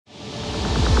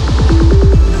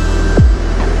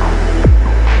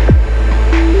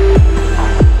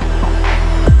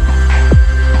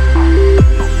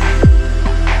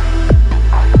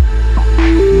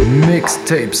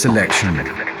Mixtape Selection.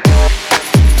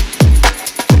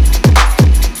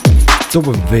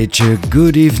 Dobry wieczór,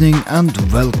 good evening and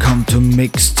welcome to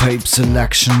Mixtape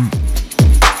Selection.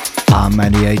 I'm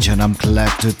Andy H and I'm glad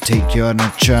to take you on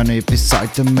a journey beside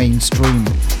the mainstream.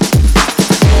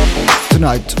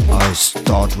 Tonight I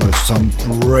start with some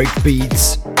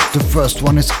breakbeats. The first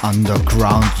one is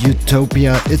Underground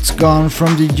Utopia. It's gone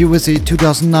from the USA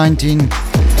 2019.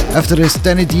 After this,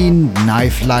 Danny Dean,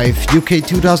 Knife Life UK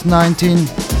 2019.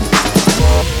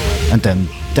 And then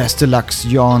Des Deluxe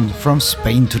Yawn from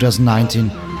Spain 2019.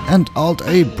 And Alt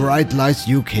A Bright Lights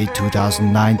UK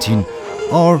 2019.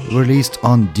 All released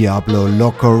on Diablo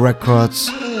Loco Records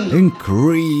in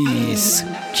Greece.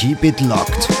 Keep it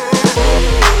locked.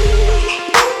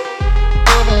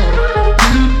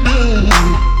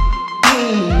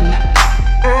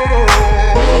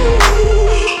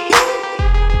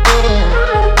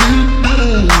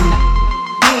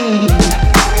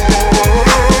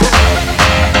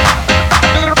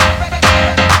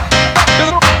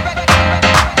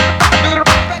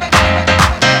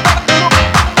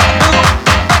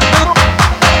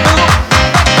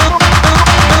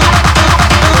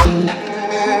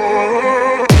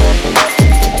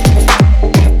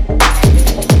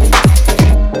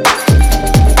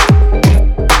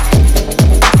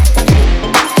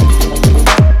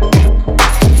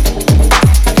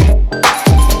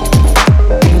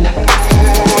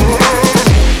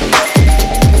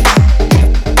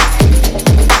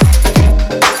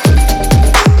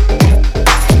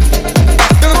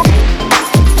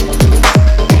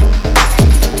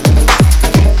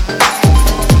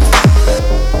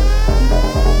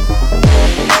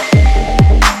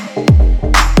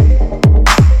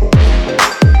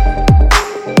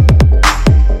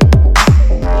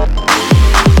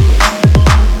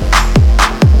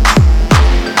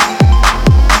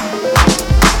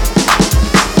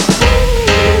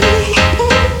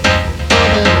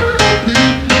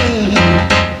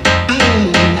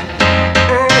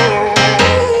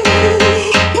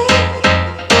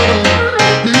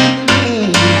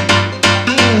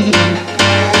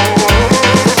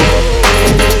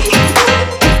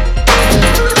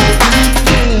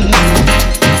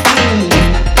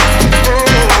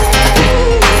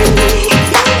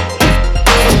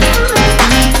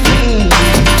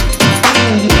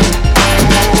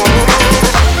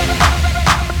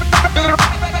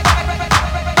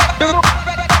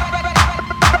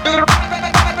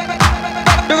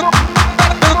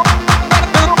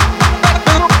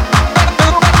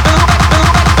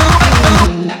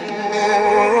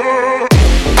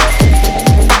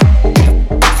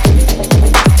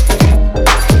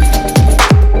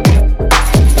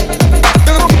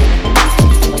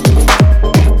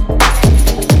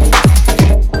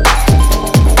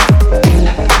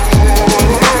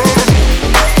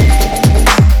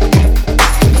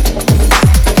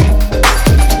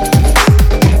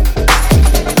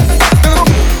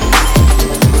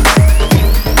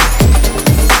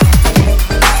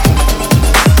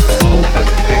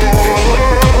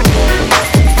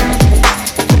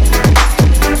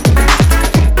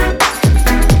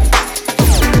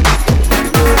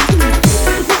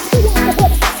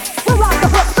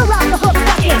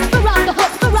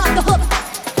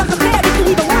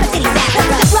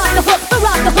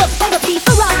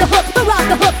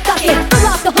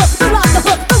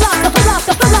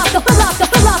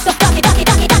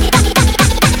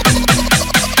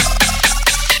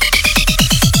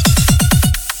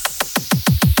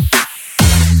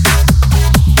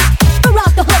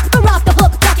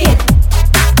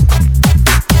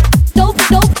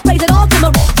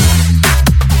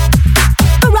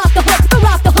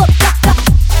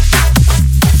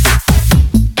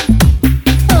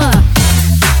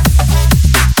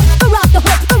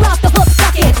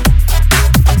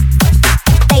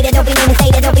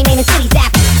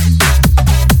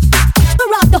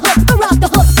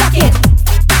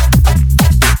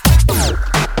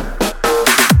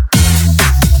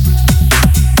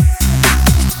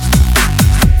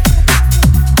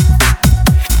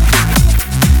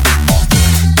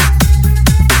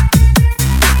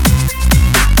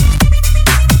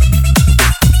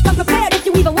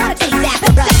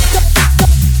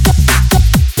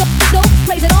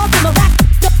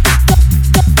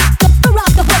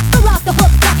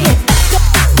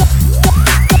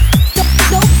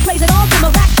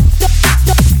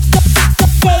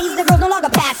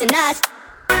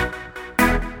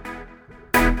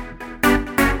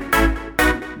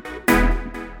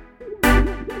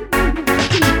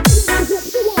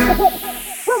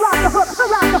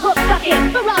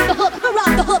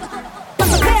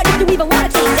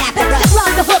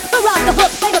 Rock the hook, play the piece, rock the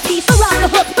hook, play the piece, rock the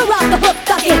hook, rock the hook.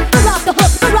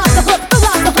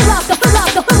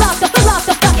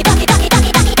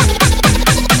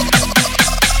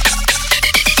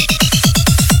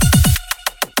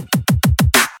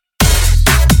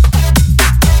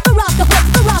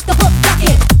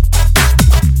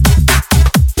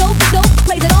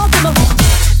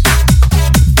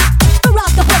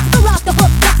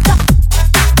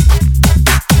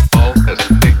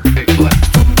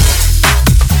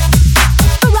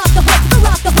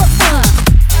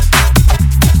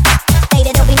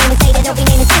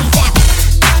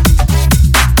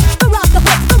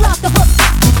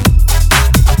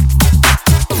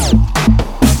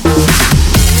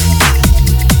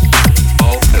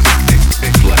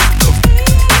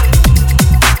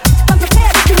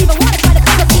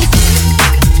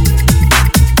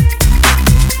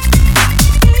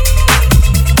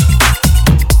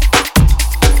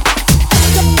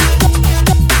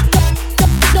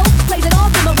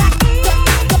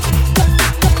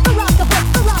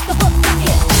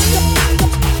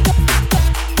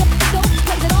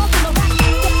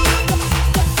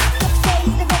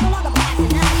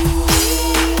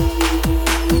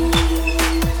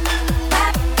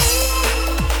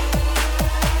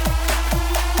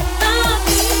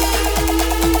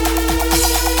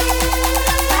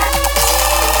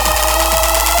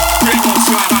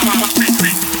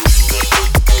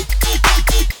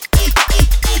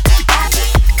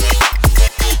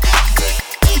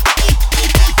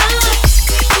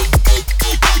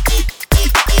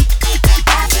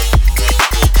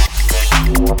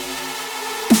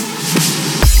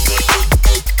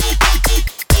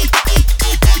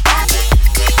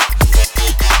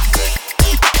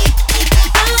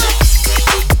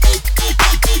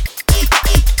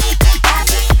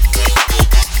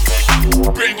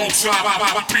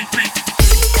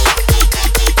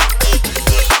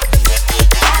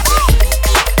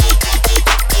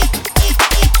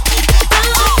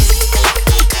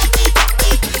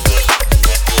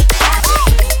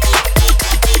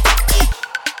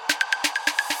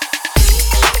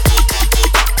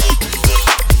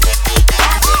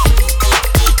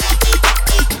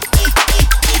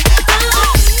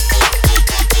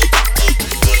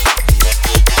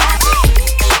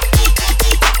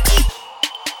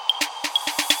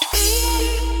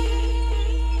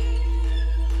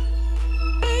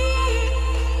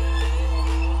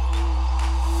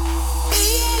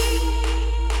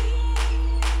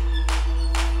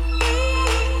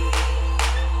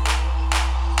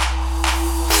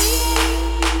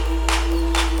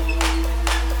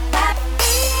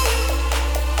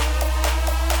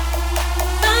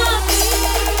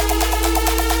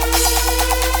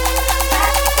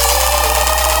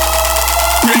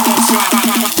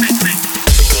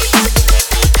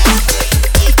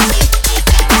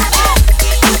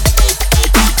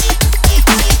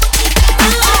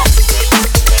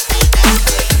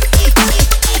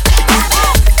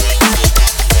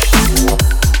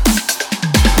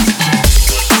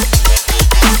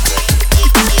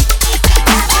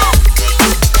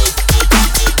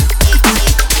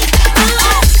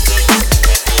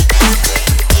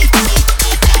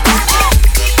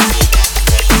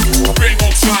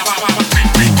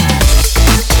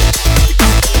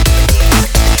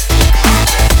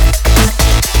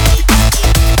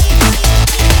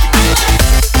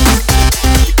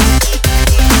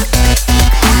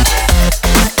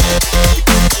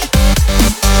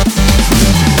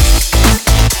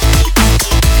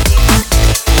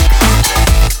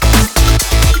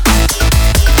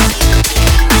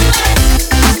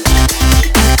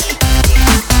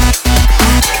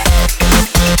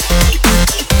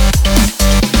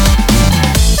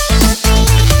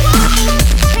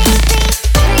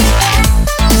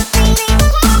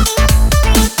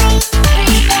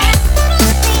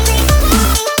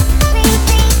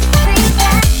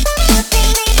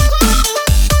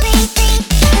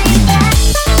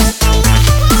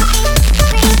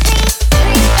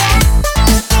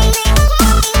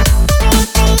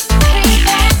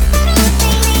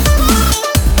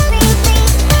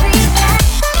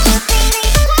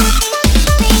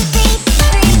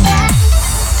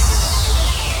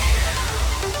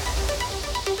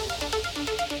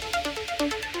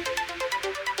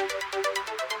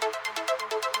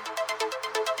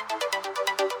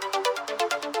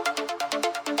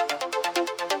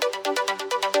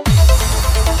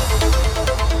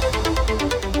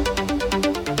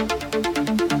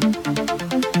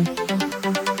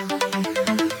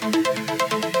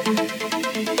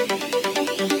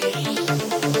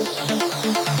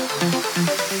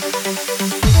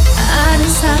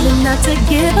 not to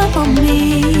give up on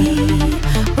me.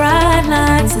 Bright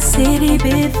lights, the city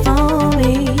before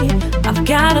me. I've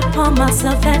gotta pour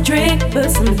myself that drink,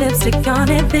 put some lipstick on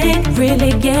it, think,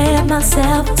 really get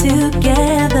myself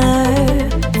together.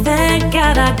 Thank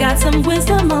God I got some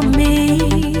wisdom on me.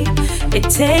 It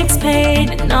takes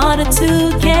pain in order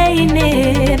to gain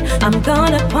it. I'm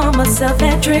gonna pour myself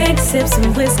that drink, sip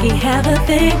some whiskey, have a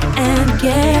think, and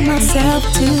get myself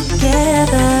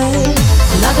together.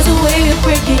 Love is a way of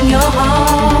breaking your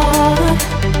heart.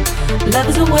 Love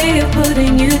is a way of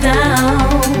putting you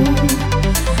down.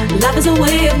 Love is a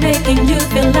way of making you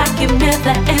feel like you've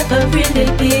never ever really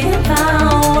been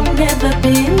found. Never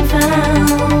been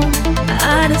found.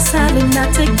 I decided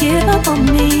not to give up on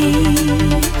me.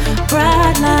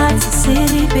 Bright lights, the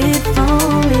city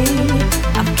before me.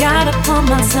 I've gotta pour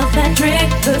myself that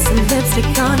drink, put some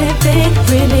lipstick on it, think,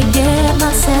 really get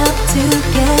myself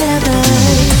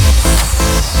together.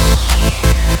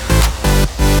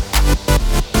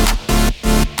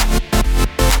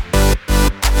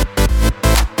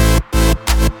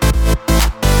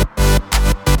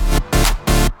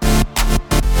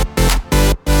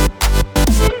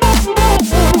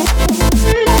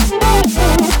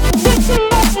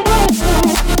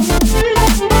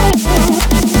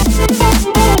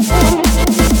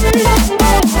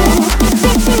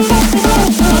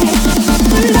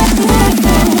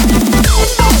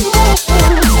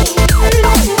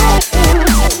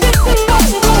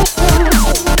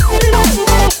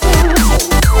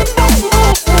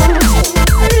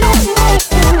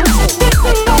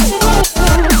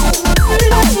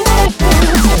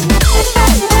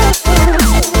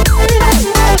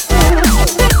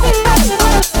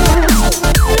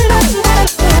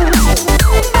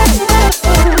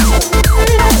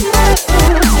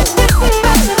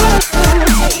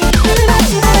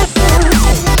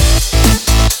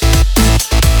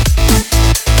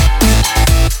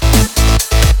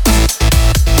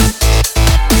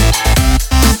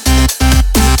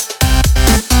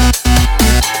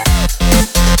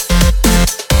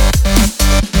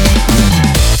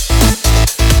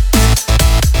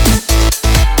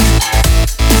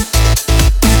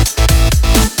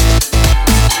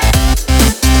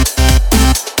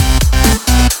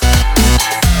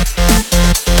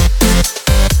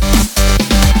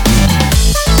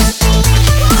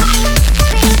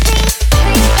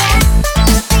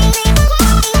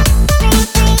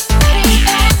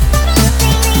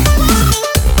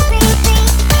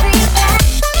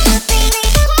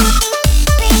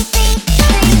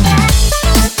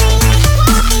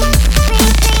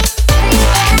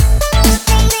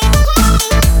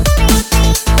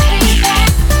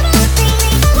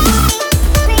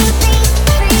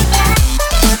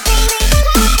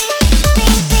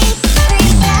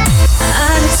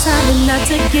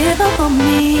 up on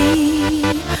me.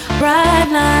 Bright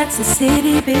lights, the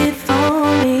city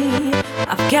before me.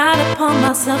 I've got to pour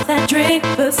myself that drink,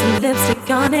 put some lipstick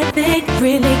on it, think,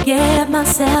 really get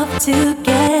myself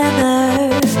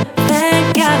together.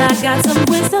 Thank God I got some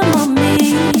wisdom on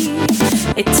me.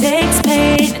 It takes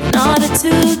pain in order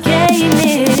to gain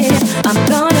it. I'm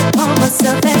gonna pour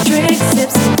myself that drink, sip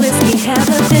some whiskey, have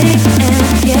a think, and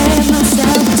get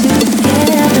myself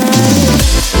together.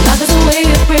 Love is a way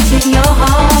of breaking your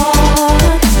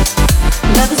heart.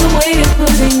 Love is a way of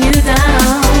putting you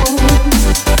down.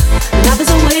 Love is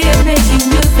a way of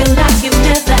making you feel like you've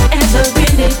never ever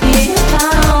really been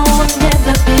found.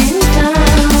 Never been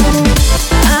found.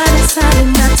 I decided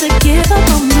not to give up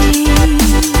on me.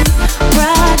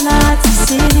 Bright lights, the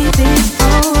city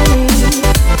before me.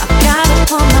 I've gotta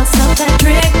pour myself that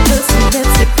drink, put some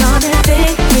lipstick on it,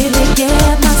 think, really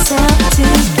get myself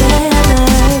together.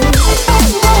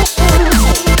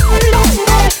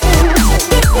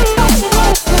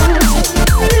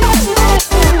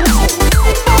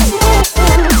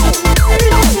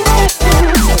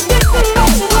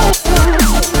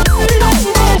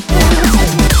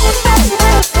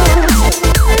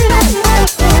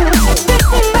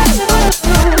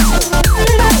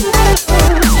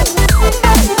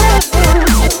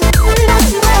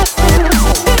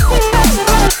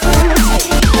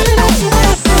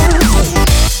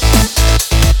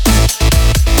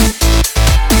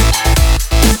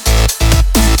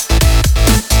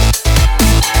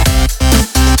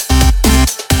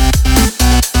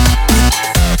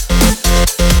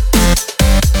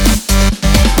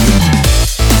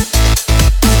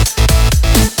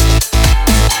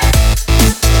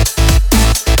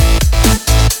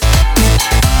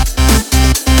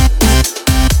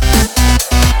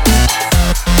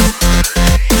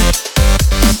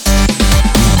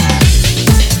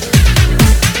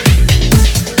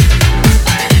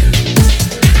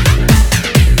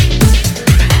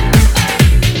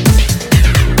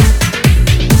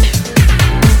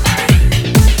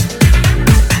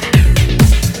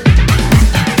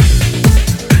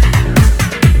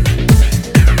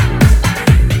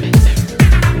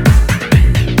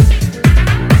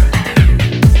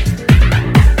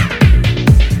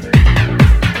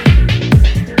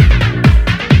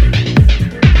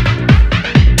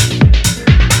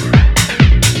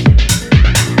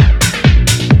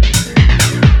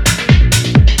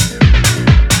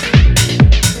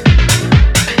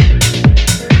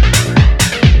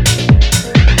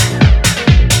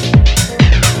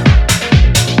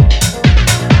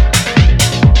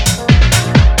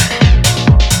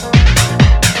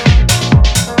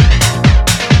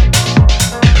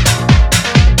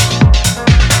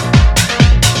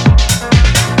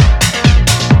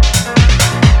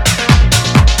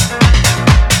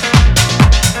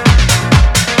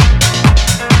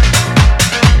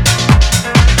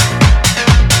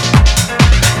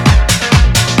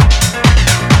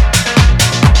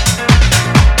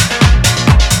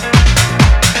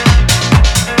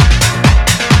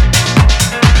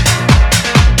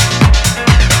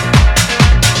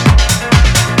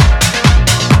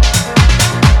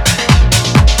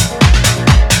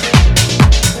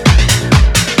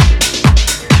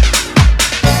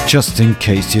 Just in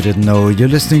case you didn't know, you're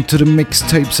listening to the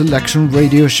Mixtape Selection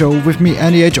Radio Show with me,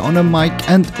 Annie H, on a mic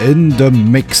and in the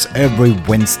mix every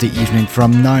Wednesday evening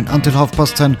from 9 until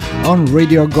 10:30 on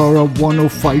Radio Agora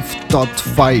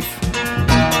 105.5.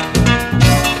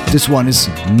 This one is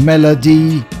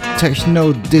Melody,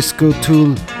 Techno Disco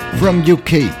Tool from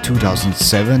UK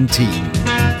 2017.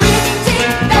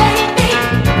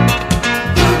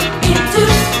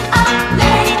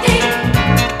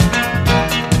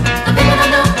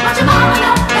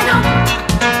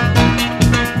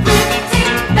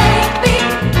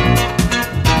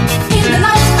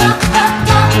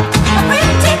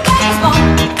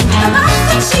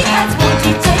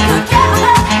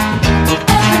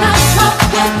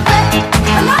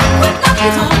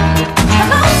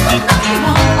 Nothing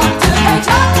on, until they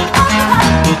talk on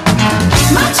the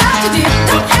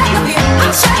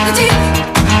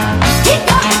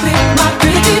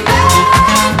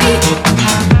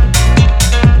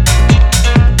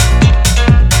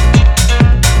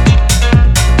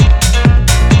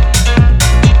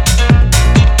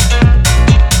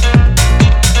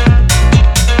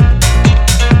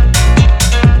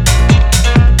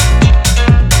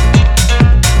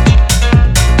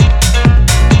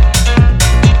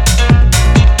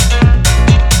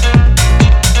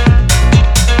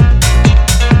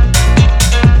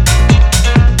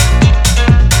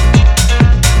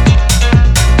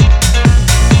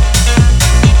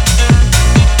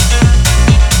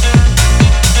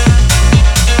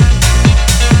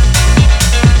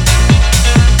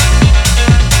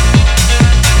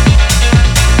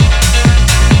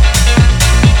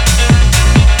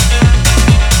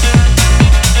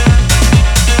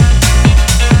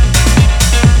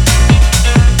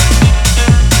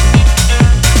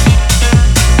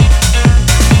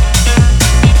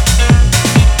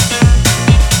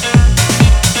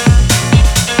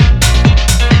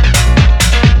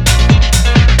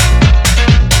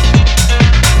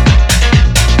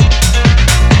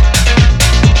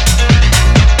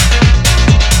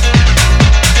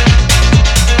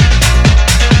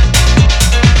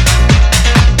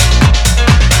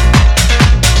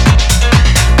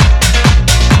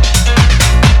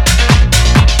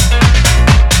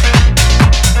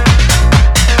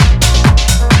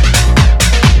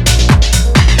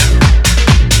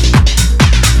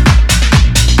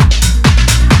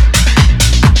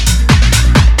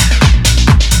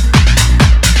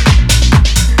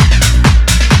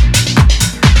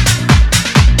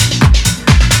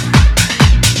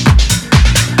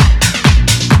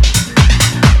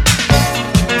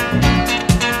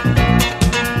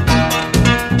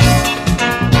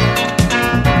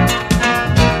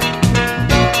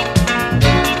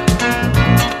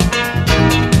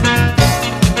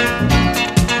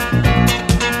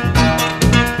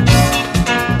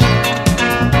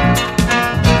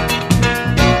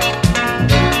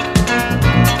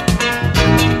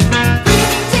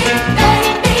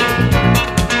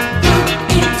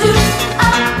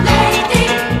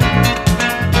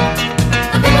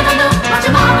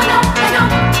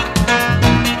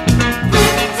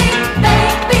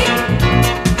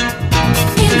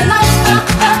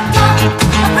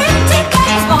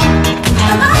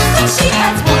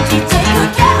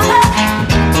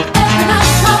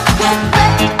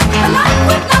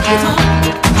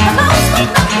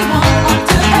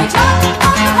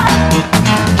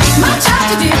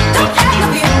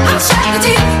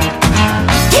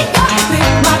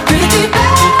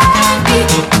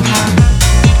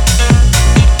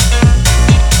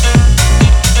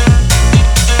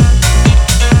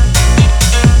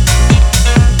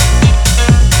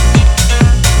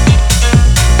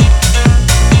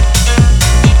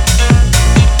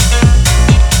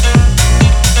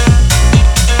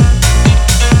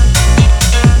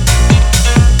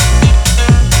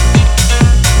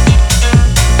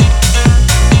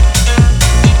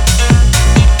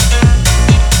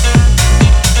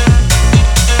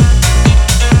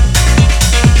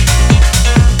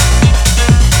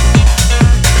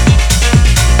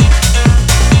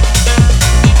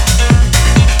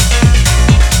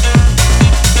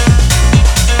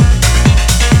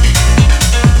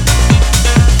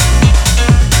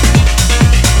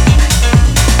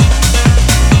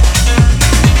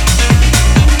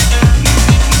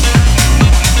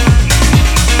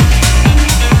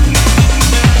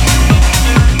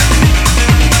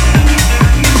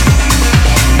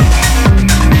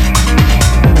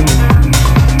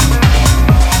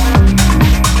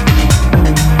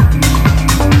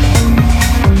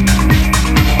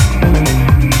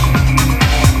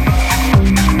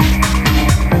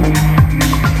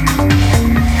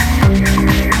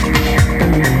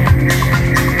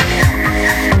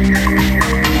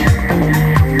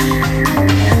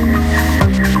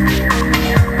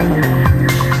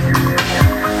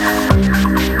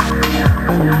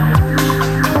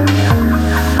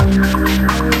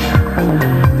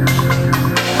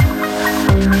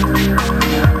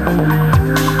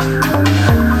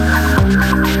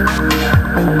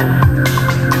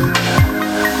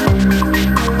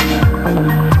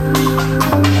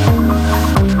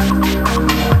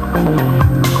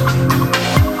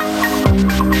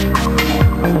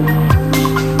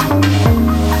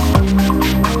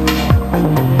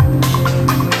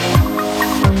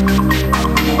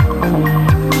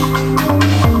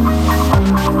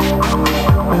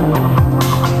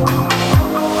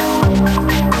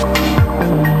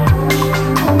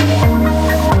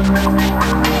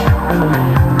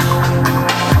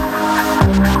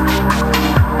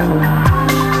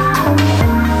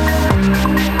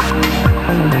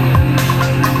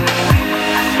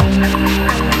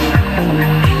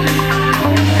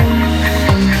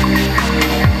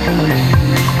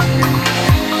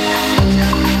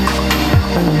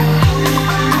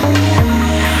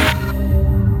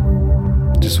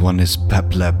is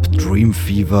Peplab Dream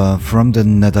Fever from the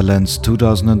Netherlands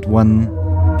 2001.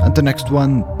 And the next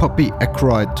one, Poppy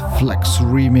Aykroyd Flex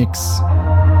Remix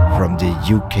from the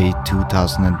UK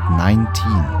 2019.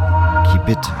 Keep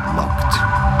it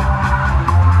locked.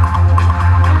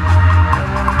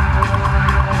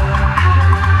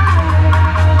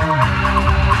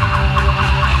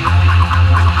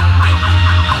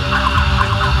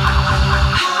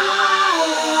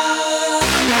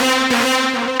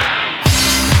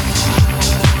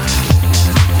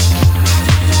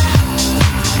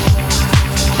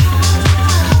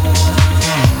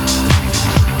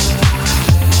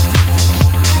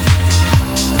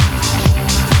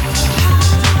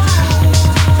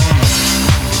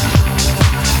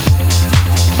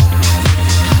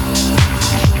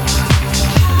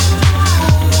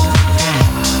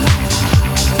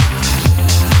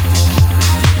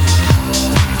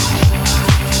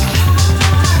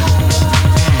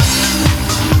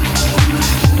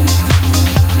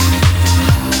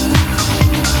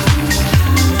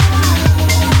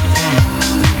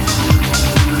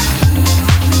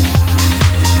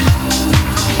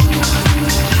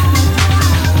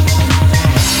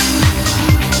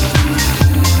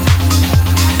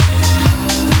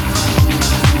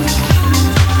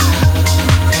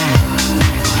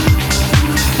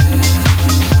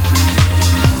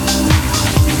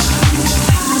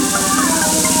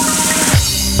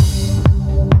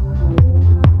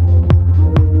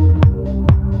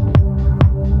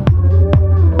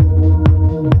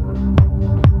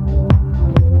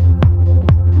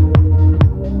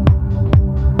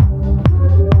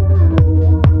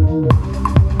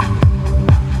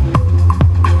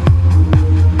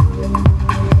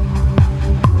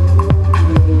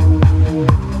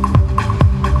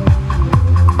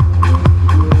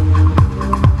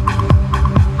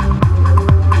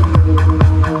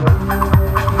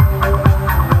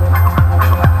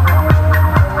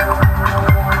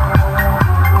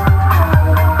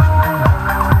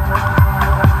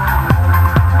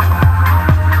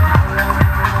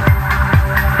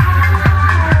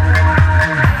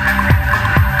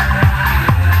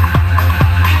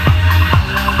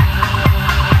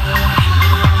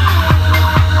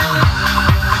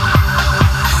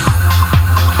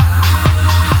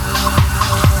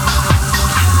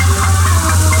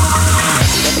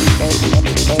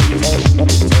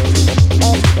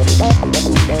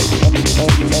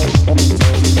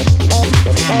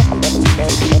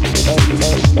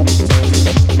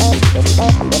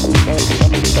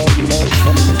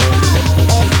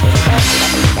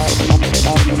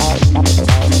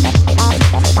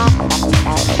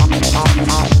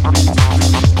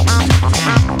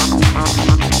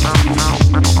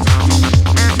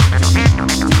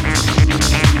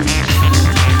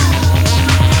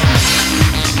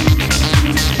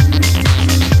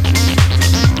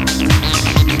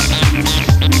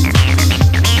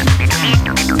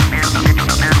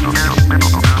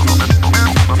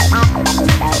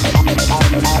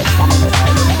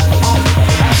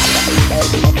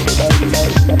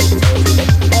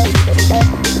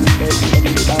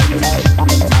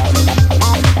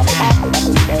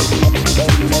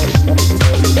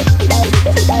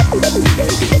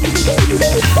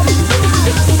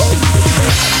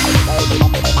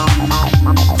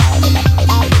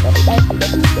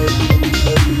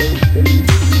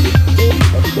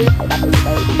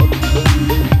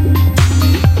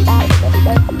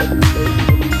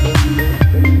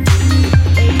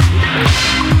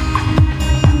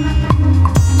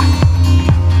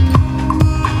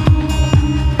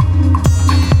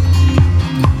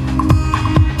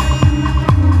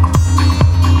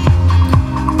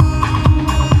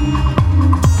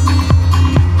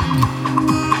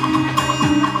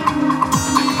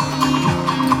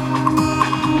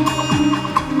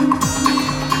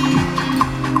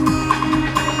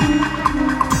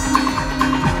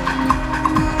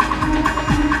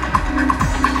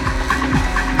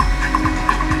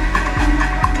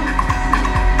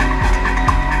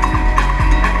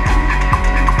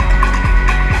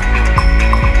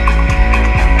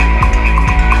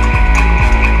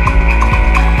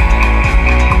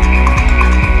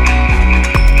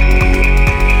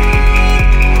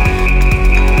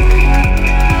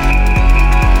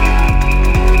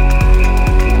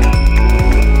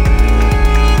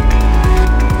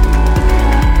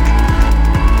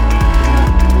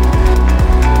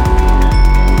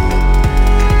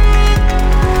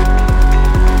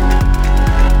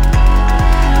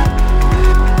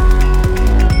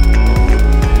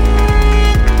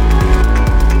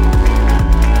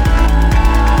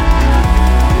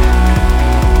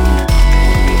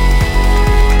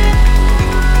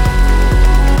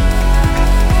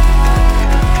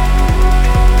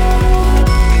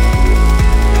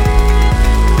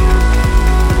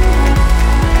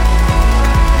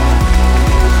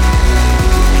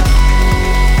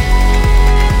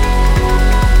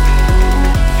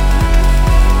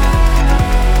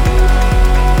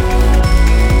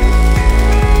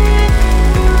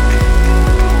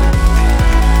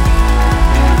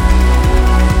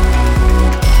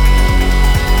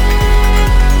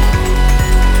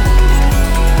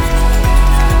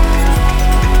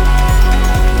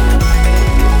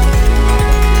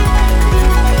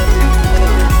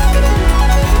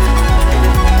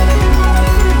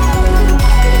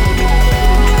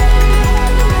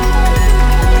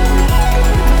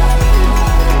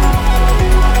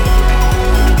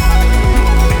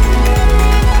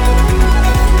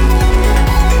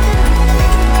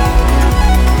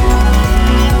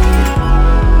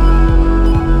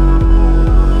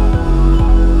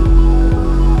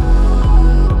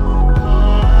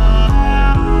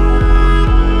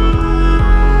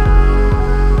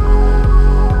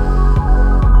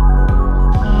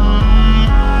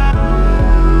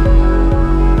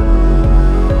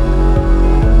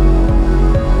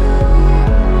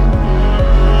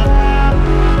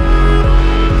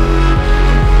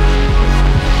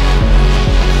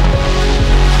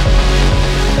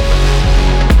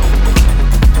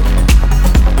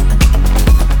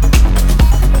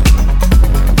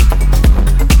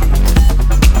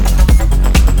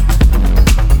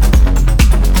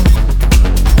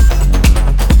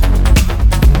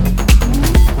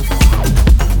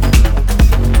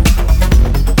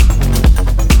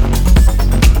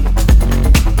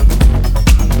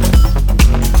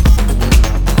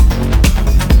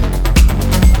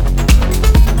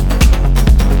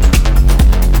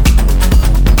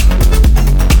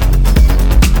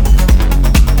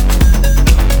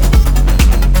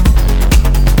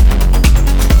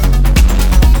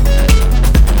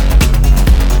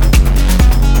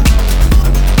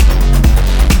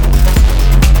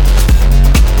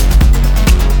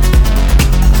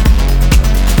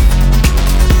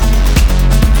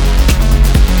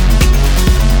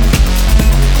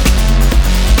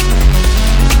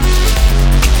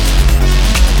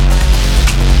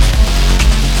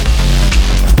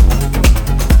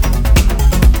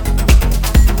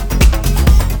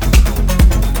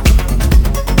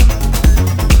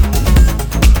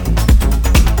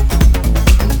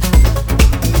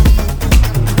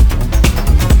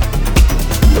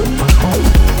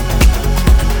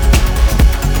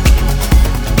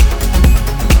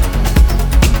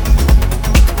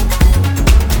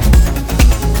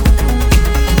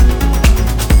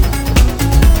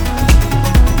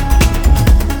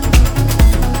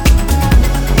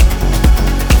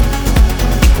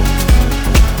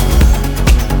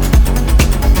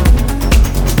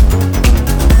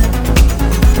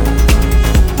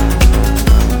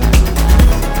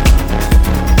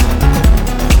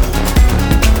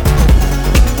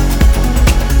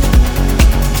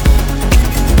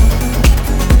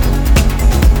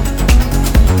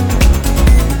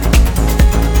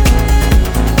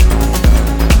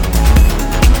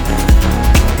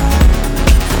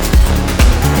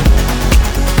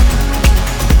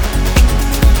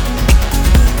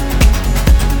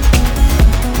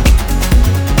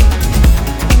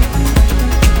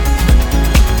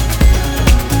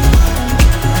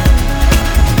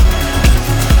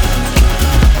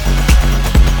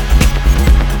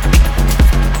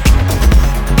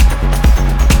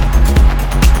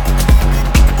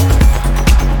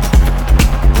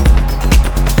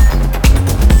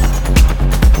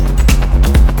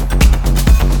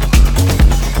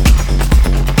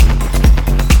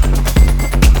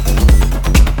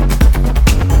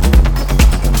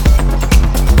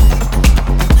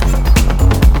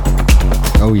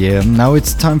 Okay, now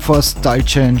it's time for a style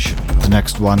change. The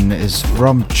next one is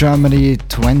from Germany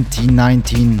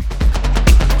 2019.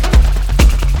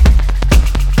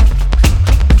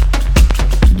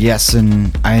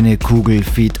 Jessen, eine Kugel,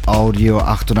 Feed Audio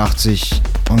 88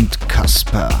 und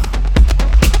Kasper.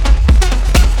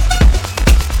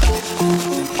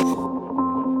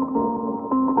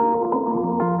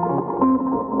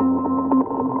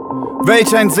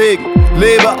 Welch ein Segen,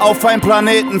 lebe auf einem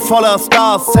Planeten voller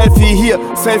Stars. Selfie hier,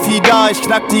 Selfie da, ich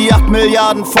knack die 8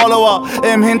 Milliarden Follower.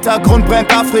 Im Hintergrund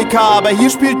brennt Afrika, aber hier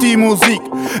spielt die Musik.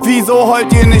 Wieso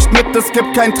heult ihr nicht mit, es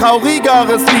gibt kein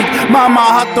traurigeres Lied.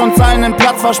 Mama hat uns einen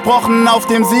Platz versprochen auf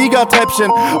dem Siegertreppchen.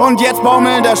 Und jetzt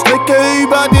baumeln der Stricke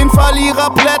über den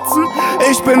Verliererplätzen.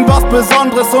 Ich bin was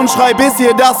Besonderes und schrei, bis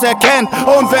ihr das erkennt.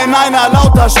 Und wenn einer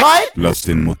lauter schreit, lass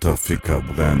den Mutterficker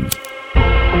brennen.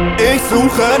 Ich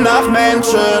suche nach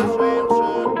Menschen,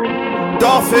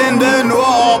 doch finde nur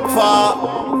Opfer.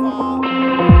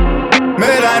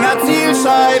 Mit einer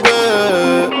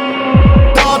Zielscheibe,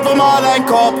 dort wo mal ein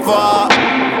Kopf war.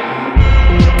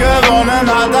 Gewonnen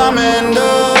hat am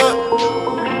Ende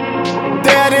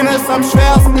der, den es am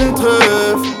schwersten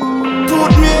trifft.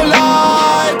 Tut mir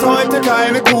leid, heute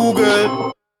keine Kugel,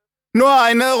 nur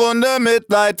eine Runde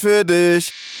Mitleid für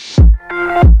dich.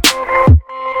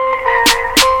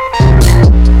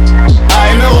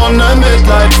 Eine Runde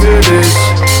Mitleid für dich.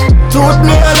 Tut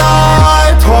mir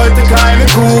leid, heute keine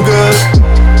Kugel,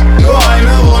 nur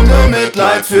eine Runde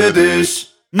Mitleid für dich.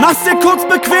 Mach's dir kurz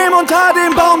bequem unter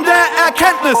dem Baum der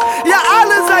Erkenntnis. Ihr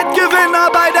alle seid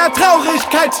Gewinner bei der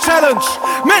Traurigkeitschallenge.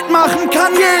 Mitmachen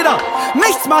kann jeder,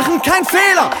 nichts machen kein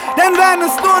Fehler. Denn wenn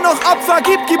es nur noch Opfer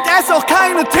gibt, gibt es auch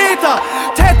keine Täter.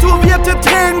 Tätowierte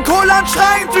Tränen kullern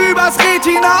schreiend übers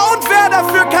Retina. Und wer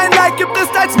dafür kein Like gibt,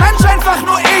 ist als Mensch einfach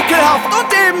nur ekelhaft.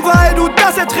 Und eben weil du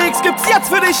das erträgst, gibt's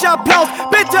jetzt für dich Applaus.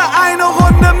 Bitte eine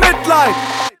Runde Mitleid,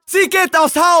 sie geht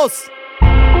aufs Haus.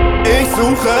 Ich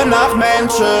suche nach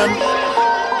Menschen,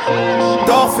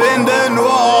 doch finde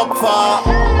nur Opfer.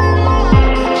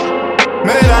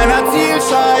 Mit einer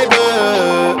Zielscheibe,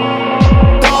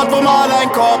 dort wo mal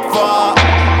ein Kopf war.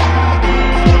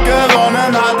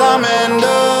 Gewonnen hat am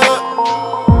Ende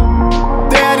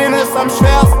der, den es am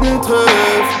schwersten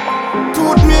trifft.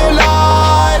 Tut mir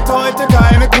leid, heute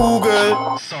keine Kugel,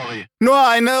 nur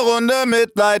eine Runde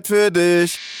Mitleid für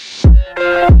dich.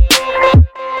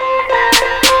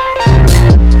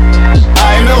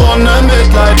 Eine Runde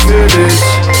Mitleid für dich.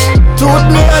 Tut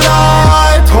mir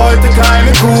leid, heute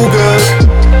keine Kugel,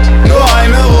 nur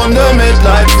eine Runde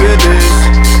Mitleid für dich.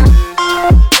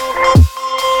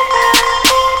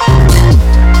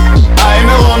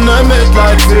 Eine Runde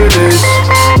Mitleid für dich.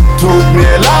 Tut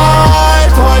mir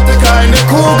leid, heute keine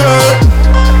Kugel,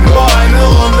 nur eine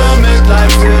Runde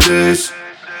Mitleid für dich.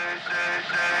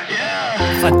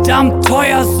 Verdammt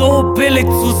teuer, so billig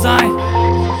zu sein.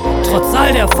 Trotz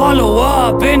all der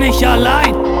Follower bin ich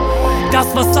allein. Das,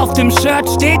 was auf dem Shirt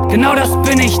steht, genau das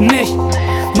bin ich nicht.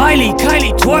 Miley,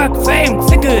 Kylie, Twerk, Fame,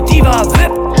 Zicke, Diva,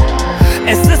 VIP.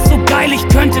 Es ist so geil, ich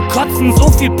könnte kotzen,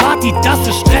 so viel Party, dass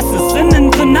es Stress ist.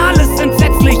 Innen drin alles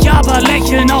entsetzlich, aber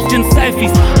lächeln auf den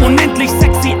Selfies. Unendlich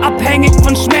sexy, abhängig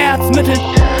von Schmerzmitteln.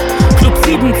 Club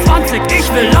 27,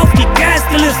 ich will auf die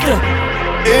Gästeliste.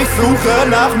 Ich suche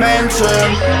nach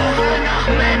Menschen,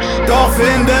 doch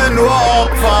finde nur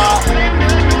Opfer.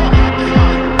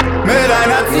 Mit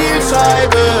einer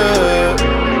Zielscheibe,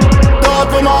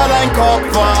 dort wo mal ein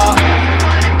Kopf war.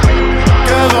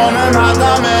 Gewonnen hat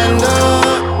am Ende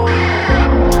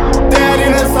der,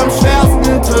 den es am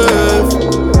schwersten trifft.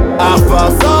 Ach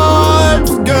was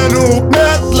soll's, genug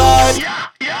Mitleid.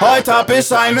 Heute hab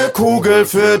ich eine Kugel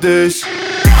für dich.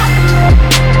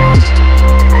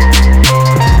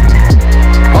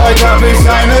 Heute hab ich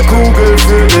eine Kugel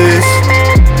für dich.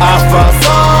 Ach was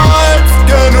soll's,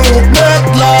 genug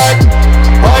Mitleid.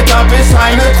 Heute hab ich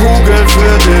eine Kugel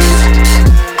für dich.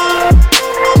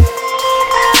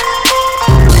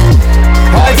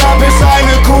 Heute hab ich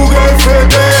eine Kugel für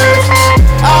dich.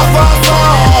 Ach was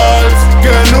soll's,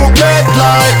 genug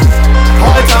Mitleid.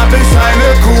 Heute hab ich eine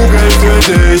Kugel für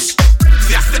dich.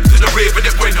 See, I step to the rave with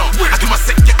it winner. I do my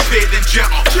set, get paid and jet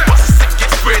up. Once the set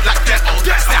gets sprayed like that, oh.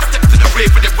 See, I step to the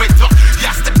rave with it winner.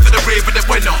 Yeah, I step to the rave with it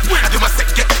winner. I do my set,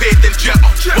 get paid and jet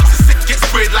up. Once the set gets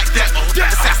sprayed like that, oh. See, I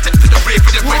step to the rave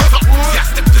with it winner. See, I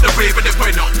step to the rave with it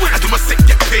winner. I do my set,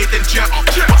 get paid and jet up.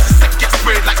 Once the set gets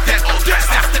sprayed like that, oh. See, I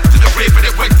step to the rave with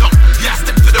it winner. Yeah, I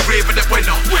step to the rave with it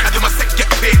winner. I do my set, get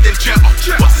paid and jet up.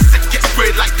 Once the set gets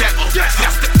sprayed like that, oh. See, I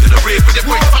step to the rave with it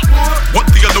winner. What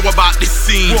do you know about this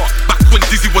scene? Back when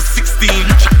Dizzy was 16,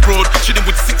 Jack Broad, chilling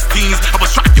with 16s. I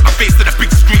was trying to get my face to the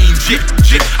big screen.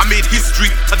 I made history,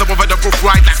 as I went on a rough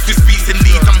ride like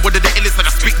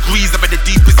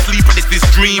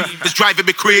dream that's driving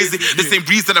me crazy. The same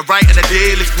reason I write in the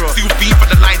daily. See who fiend for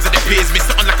the lines and it pays me.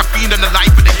 Something like a fiend on the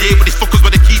life of the day. But these fuckers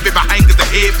wanna keep me behind cause they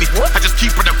hate me. I just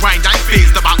keep on the grind, I ain't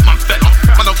phased about man fella.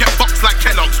 Man don't get boxed like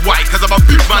Kellogg's. Why? Cause I'm a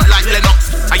big man like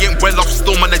Lennox. I ain't well off,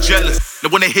 still man are jealous. They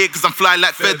wanna hear cause I'm fly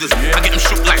like feathers. I get them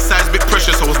shook like seismic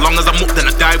pressure. So as long as I'm up then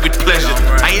I die with pleasure.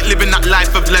 I ain't living that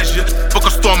life of leisure. Fuck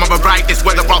a storm, I'ma ride this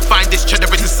weather. I'll find this cheddar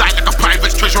in the sight like a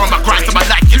private treasure on my grind. So my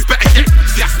life gets better yet.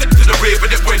 See I step to the rave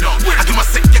with it winner. I do my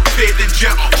set get paid in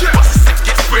jet up. Once the set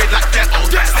gets sprayed like that.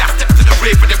 See I step to the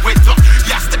rave with it winter.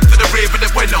 Yeah I step to the rave with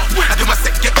it winner. I do my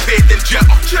set get paid in jet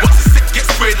up. Once the set gets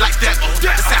sprayed like that. See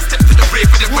I step to the rave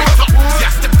with it winter. See I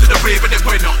step to the rave with it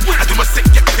winner. I do my set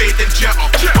get paid in jet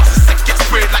up. Once the set gets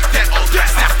sprayed like that. See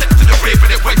I step to the rave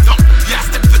with it winter. Yeah I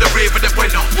step to the rave with it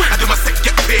winner. I do my set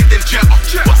get paid in jet up.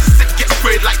 Once the set gets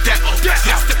sprayed like that.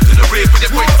 See I step to the rave with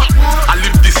it winter. I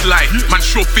live this life, man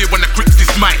show fear when I grips this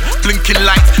mic. Blinking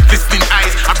lights, glistening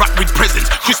eyes, I rock with presents.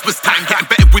 Christmas time, getting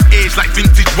better with age like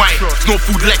vintage wine. No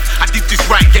food left, I did this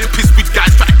right. Getting pissed with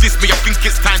guys, try to diss me. I think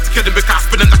it's time to kill them because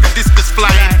spinning like a discus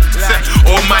flying.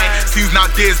 Oh my, seems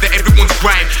nowadays that everyone's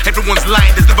grime, everyone's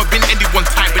lying. There's never been any one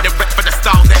time with a rep for the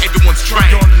style that everyone's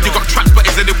trying. You got tracks, but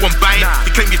is anyone buying?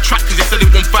 You claim your track cause you said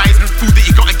it won't buy. Food that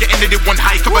you gotta get in anyone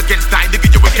high. Come against that, nigga,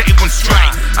 you were getting one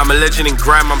strike. I'm a legend in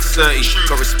grime, I'm 30.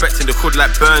 Got respect in the hood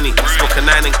like Bernie. Smoke a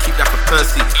 9 and keep that for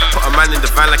Percy. Put a man in the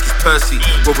van like it's Percy.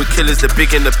 But we killers, the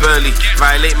big and the burly.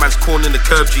 Violate man's corn in the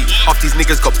curb G. Half these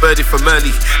niggas got birdie from early.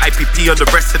 IPP on the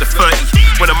rest of the 30.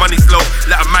 When the money's low,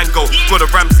 let a man go. Got a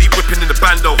Ramsey whipping in the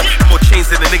bando. More chains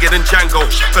than a nigga than Django.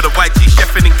 Got a YG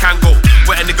chefing in Kango.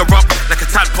 Wet a nigga up like a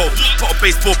tadpole. Put a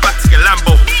baseball bat to get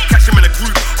Lambo. Catch him in a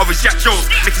group of his Jack Jones.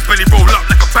 Make his belly roll up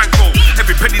like a bango.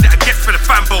 Every penny that I get for the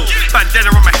fanbo. Bandana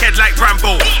on my head like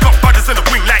Rambo. Got butters on the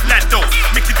wing like Nando.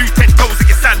 Make you do 10 toes and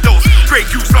get sandals. Grey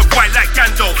goose love white like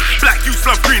Gandalf. Black goose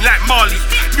love green like Marley.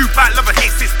 New bad lover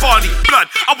hates his Barney. Blood,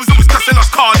 I was always cussing us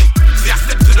Carly. See I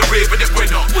step to the rave with it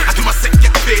winner. I do my set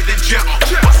get paid in jet up.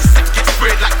 Once the set gets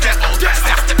sprayed like that. See I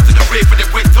step to the rave with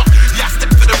it winter. Yeah I step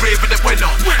to the rave with it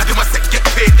winner. I do my set get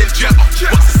paid in jet up.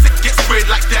 Once the set gets sprayed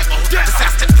like that. See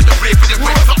I step to the rave with it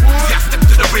winter. See I step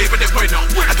to the rave with it winner.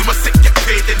 I do my set get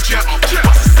paid in jet up.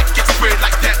 Once the set gets sprayed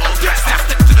like that. See I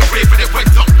step to the rave with it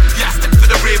winter. Yeah I step to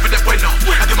the rave with it winner.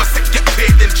 I do my set get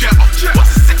paid in jet up.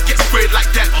 Once the set gets sprayed like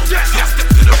that. See I step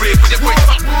to the rave with it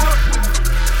winter.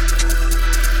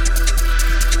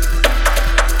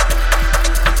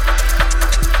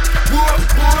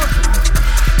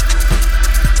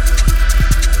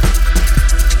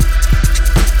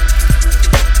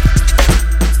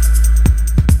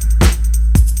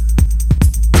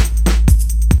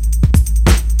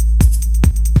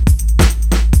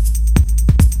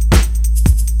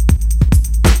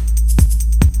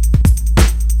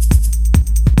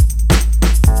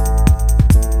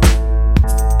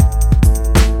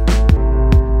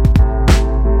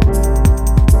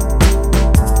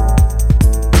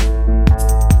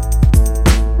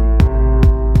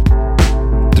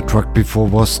 Before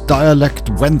was Dialect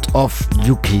Went Off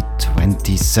UK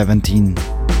 2017.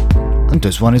 And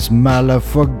this one is Mala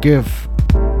Forgive,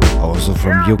 also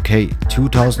from UK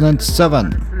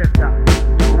 2007.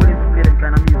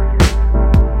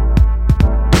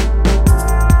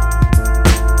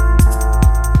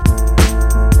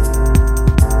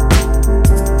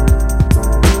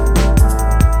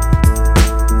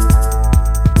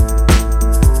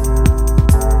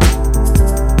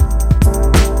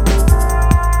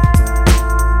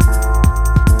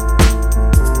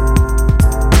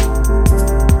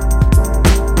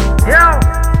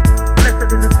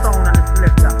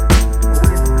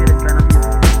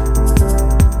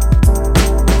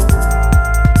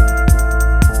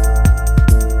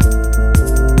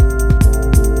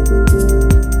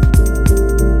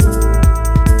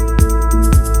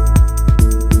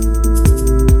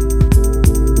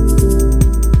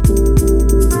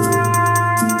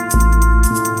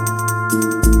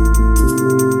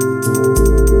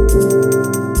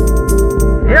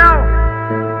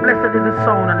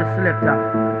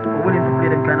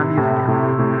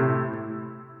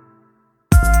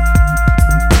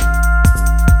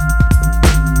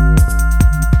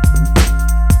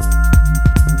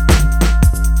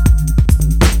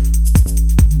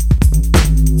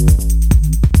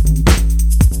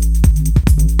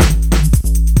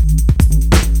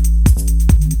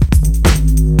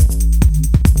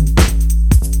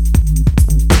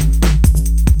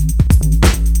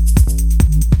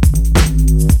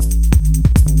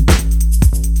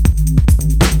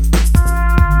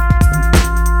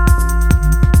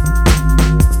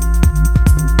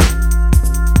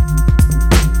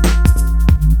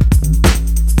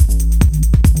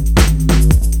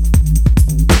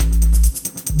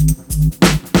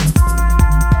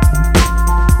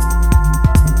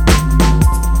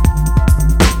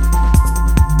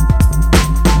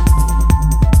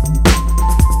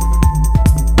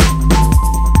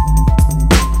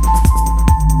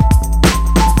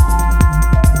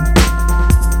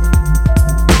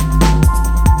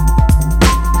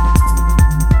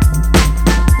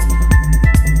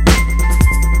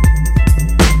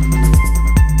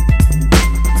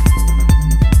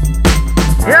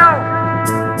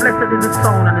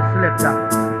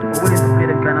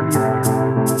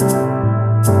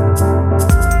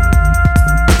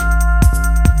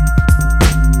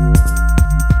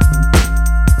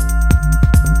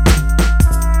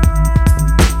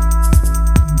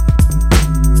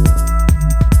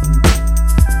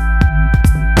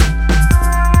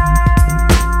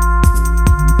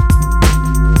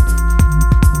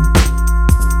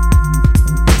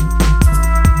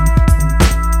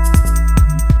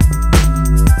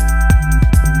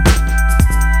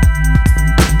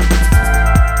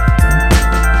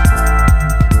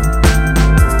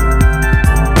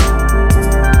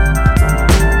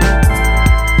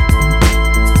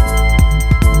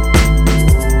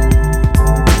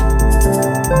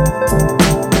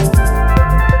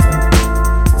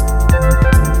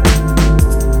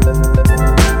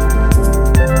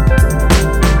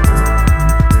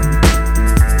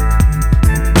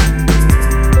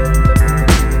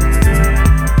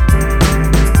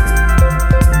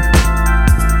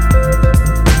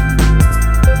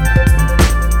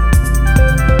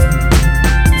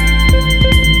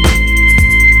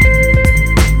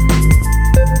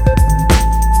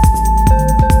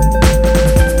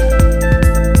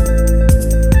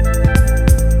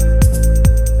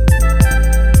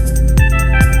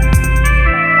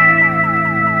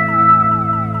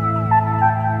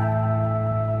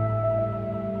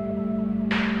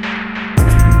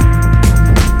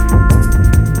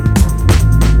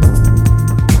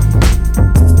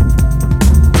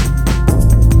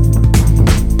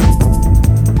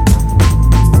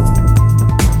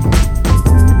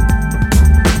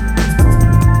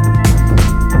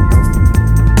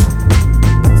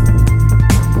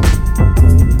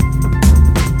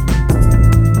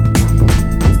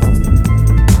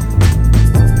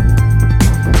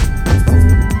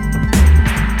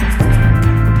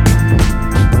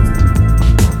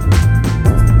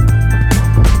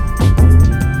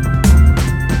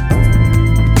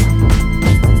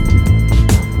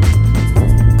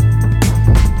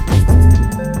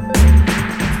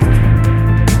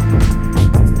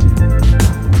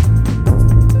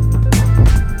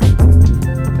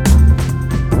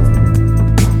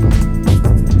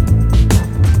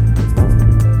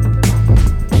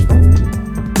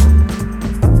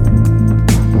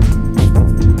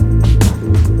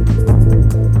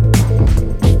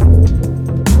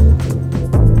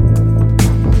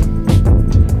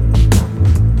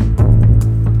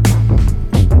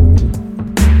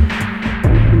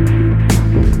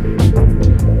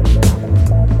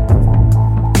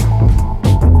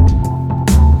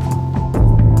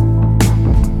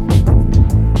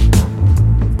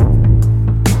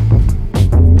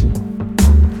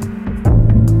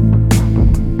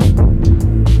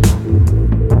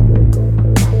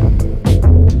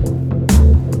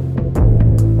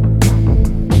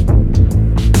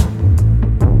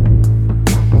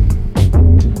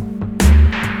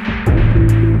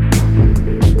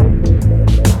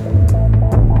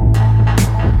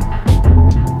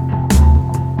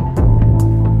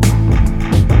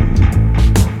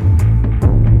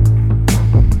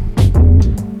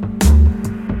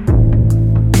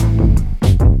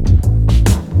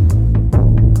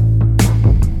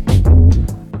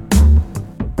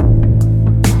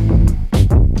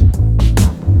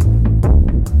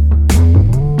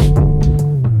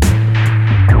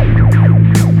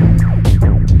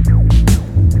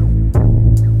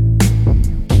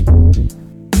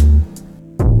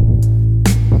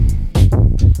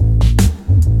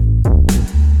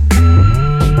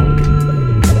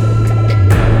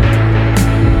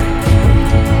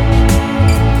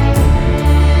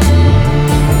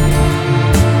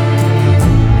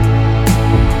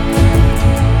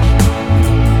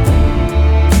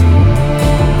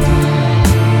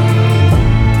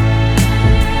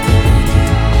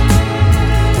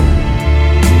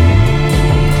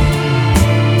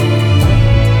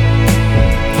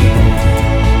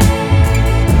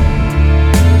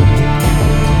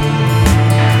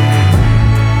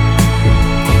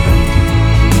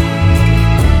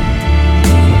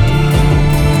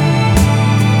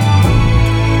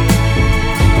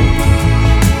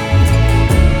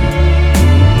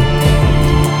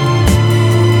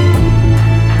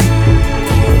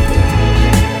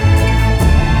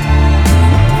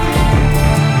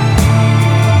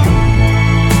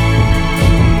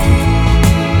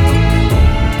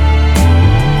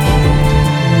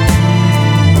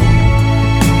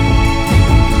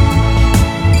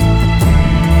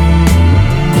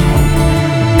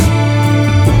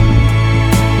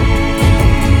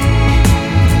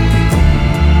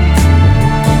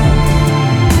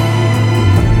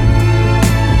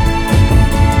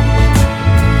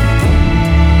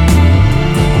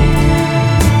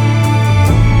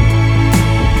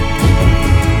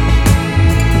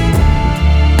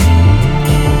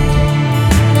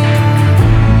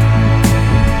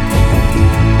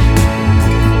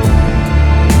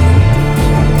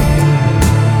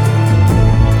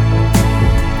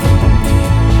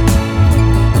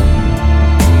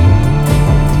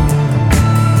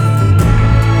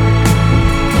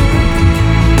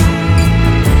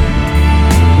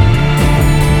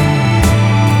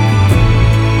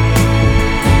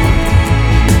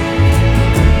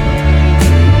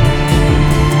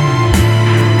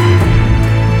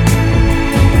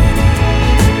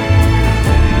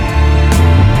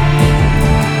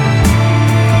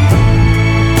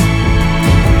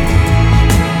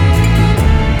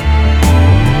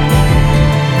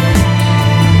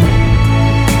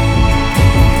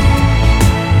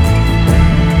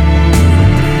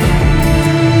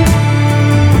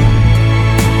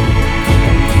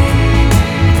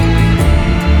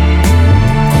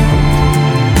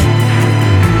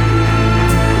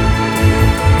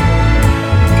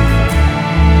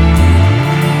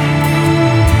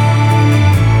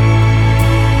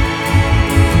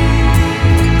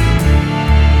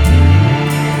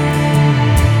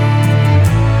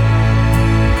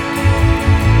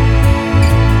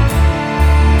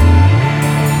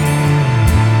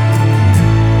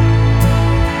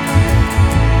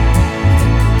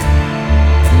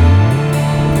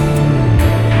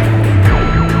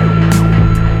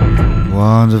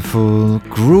 wonderful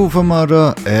Groove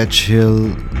Armada Edge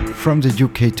Hill from the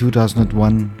UK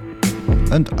 2001.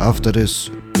 And after this,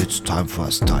 it's time for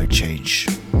a style change.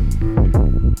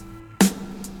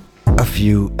 A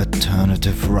few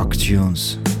alternative rock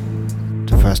tunes.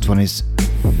 The first one is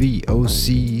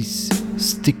VOC's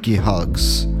Sticky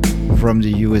Hulks from the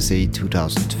USA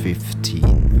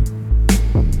 2015.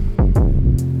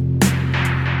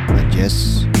 And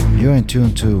yes, you're in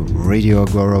tune to Radio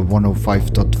Agora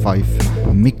 105.5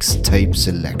 mixtape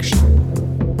selection.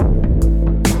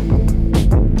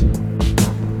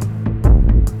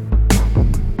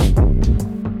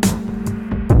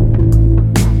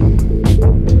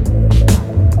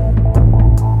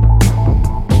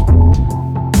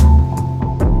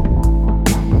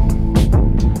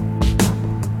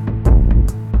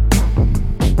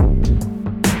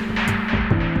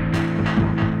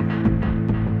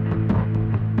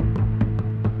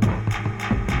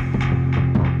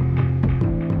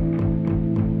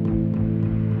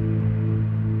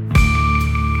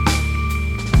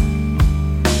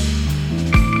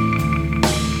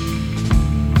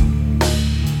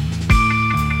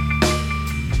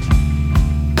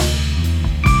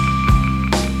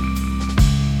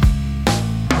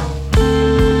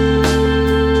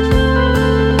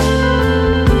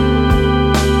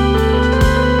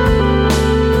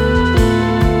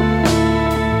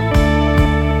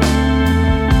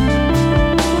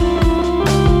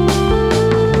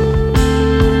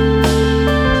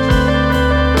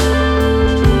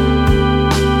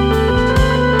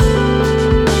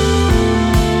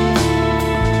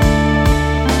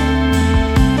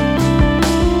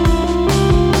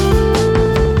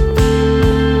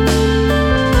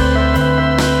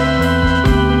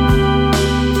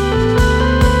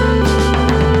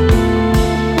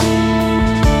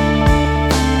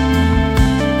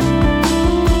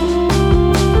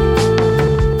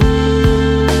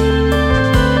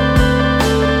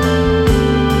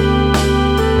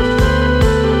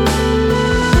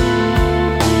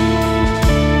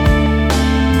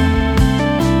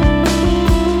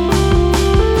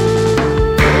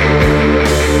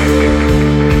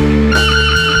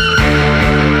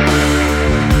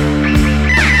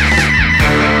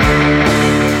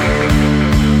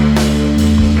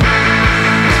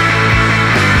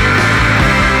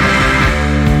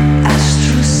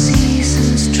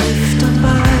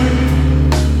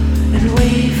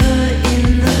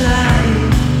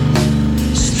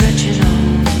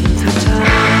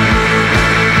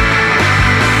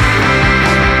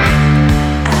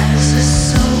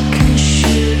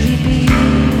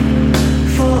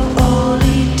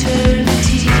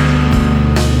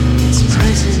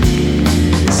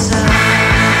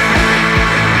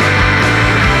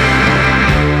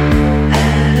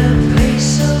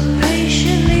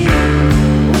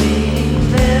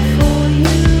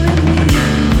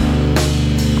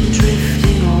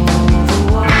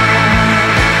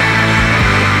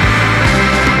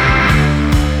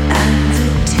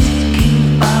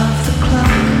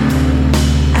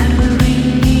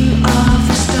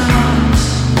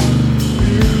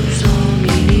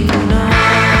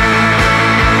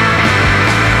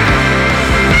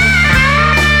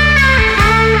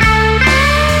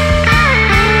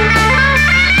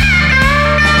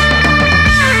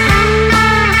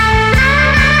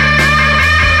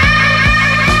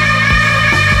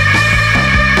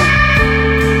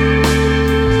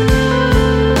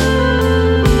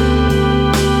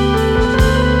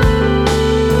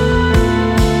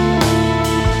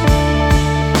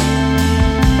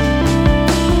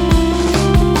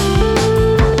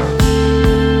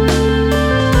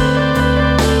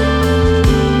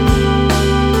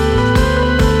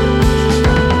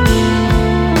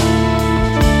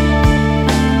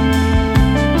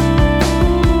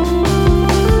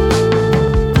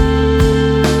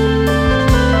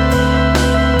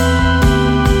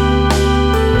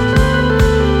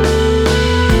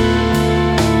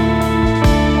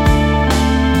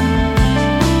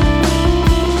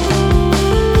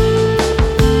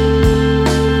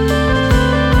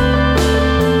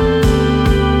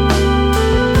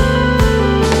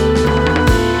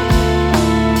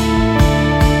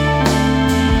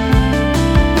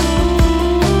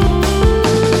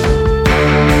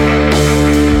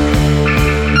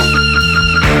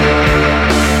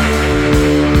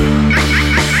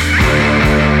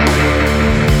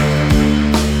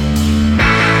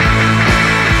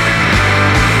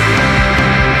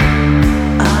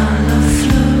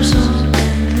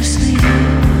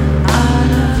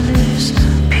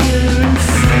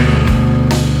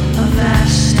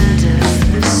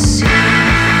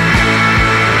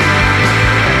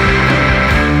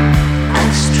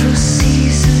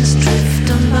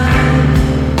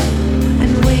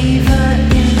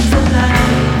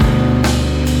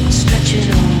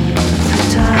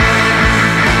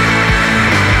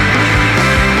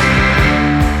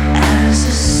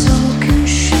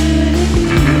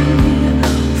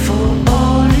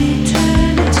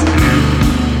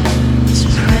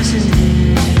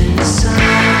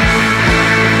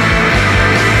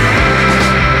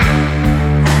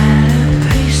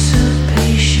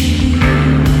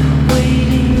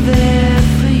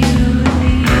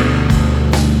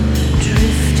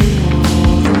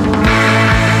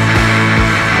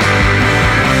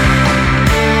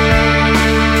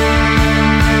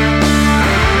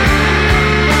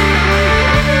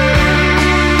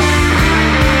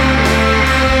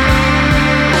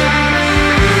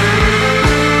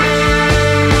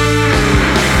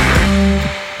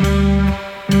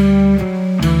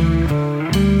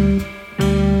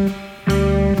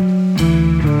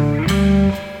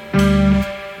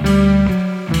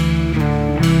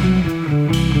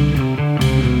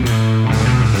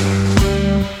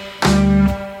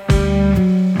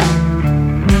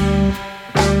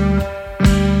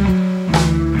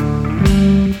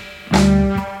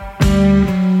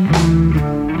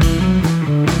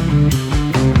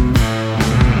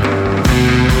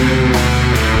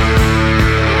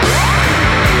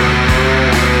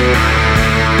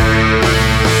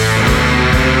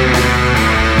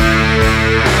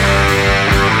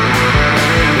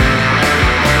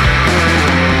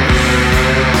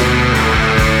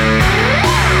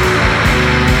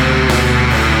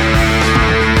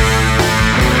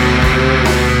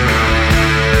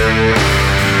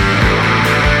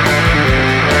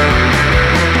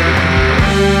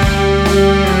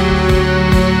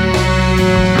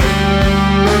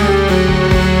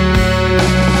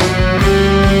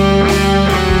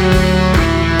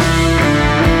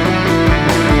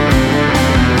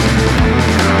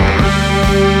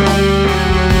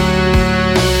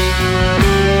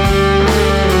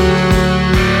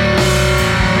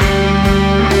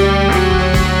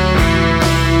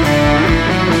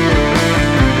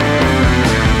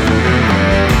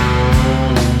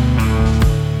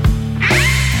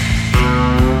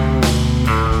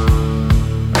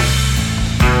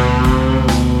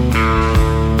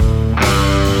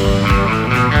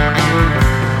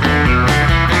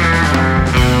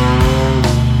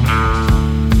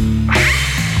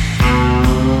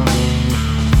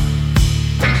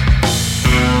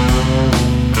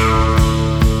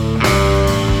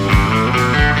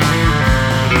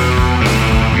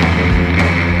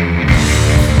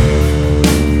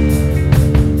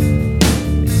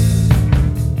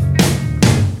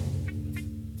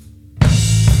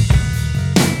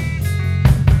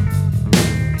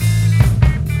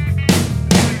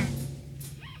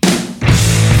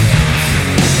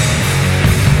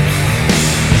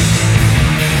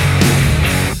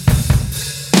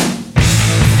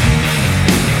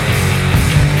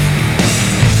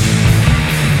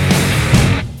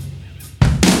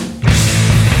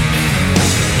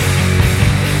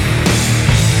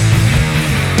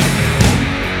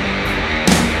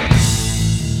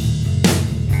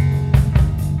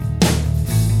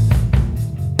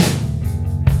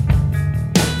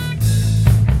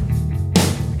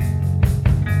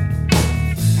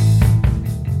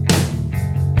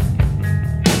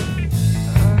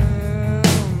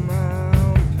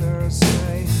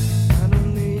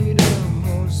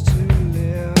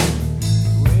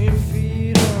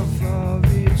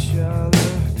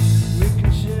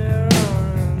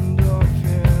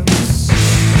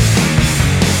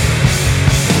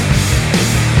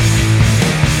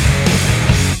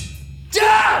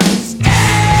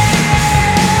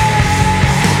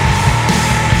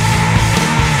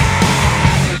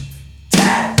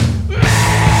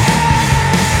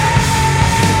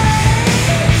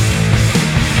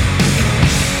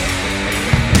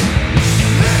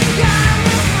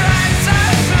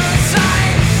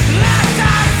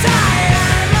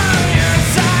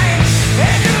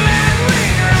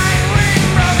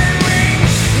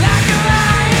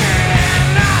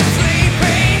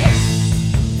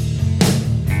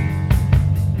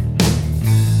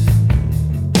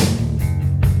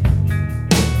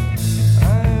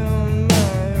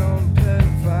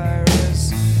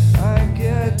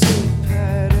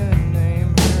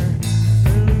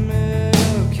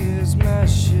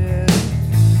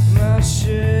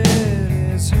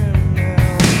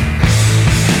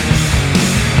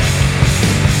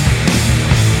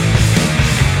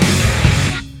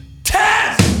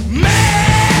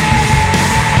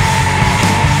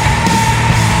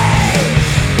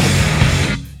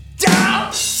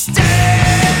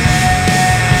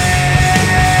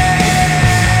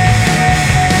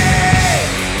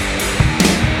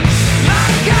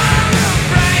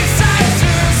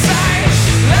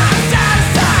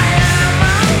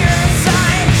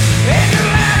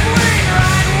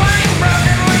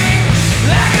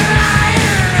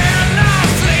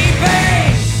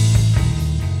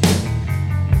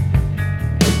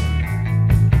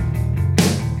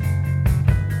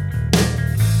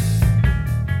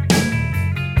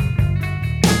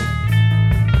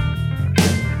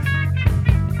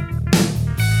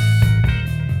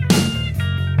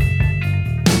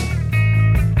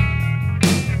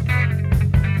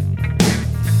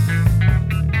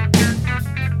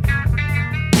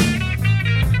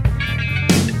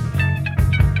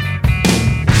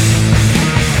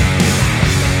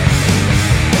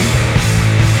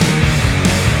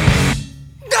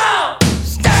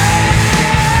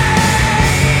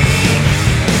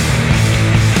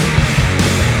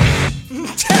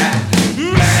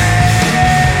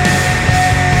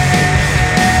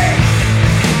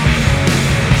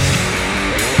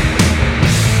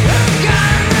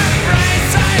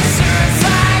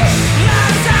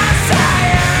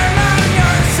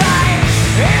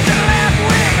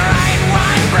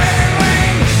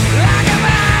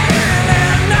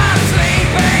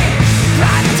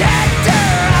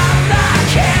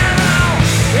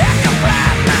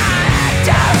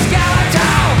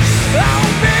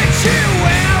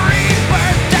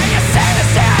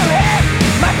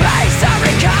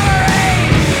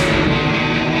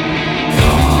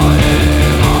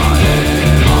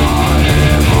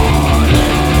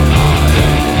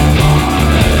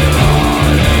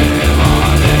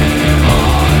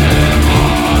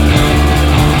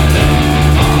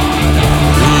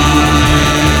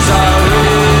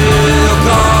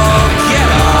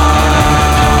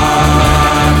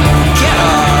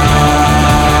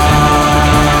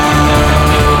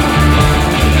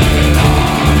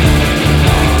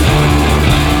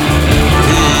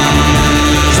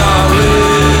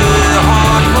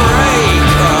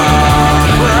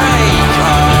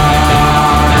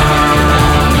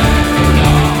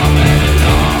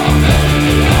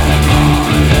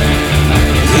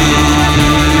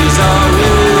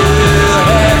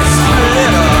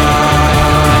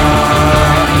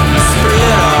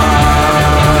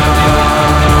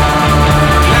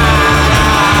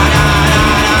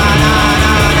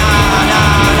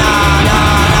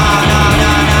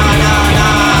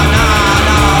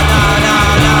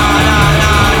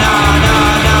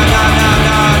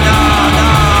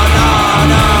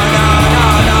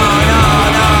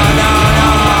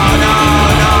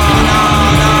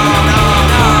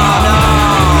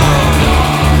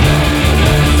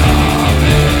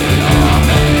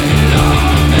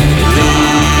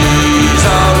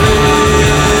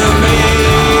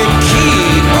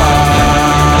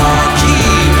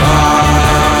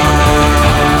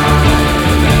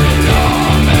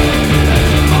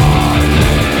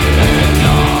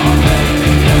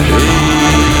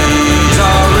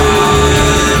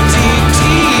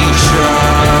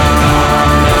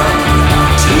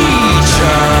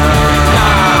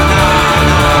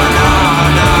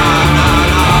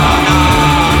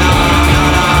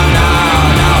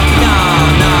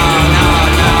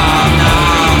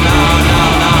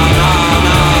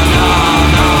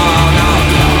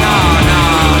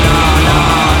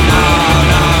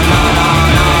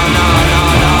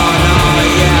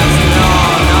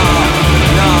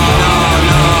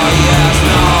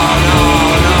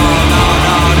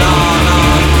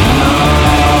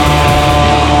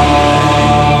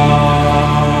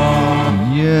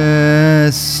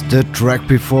 track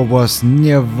before was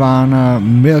Nirvana,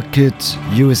 Milk It,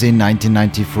 USA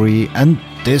 1993, and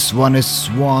this one is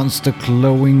Swans, The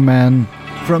Glowing Man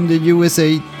from the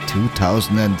USA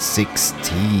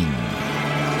 2016.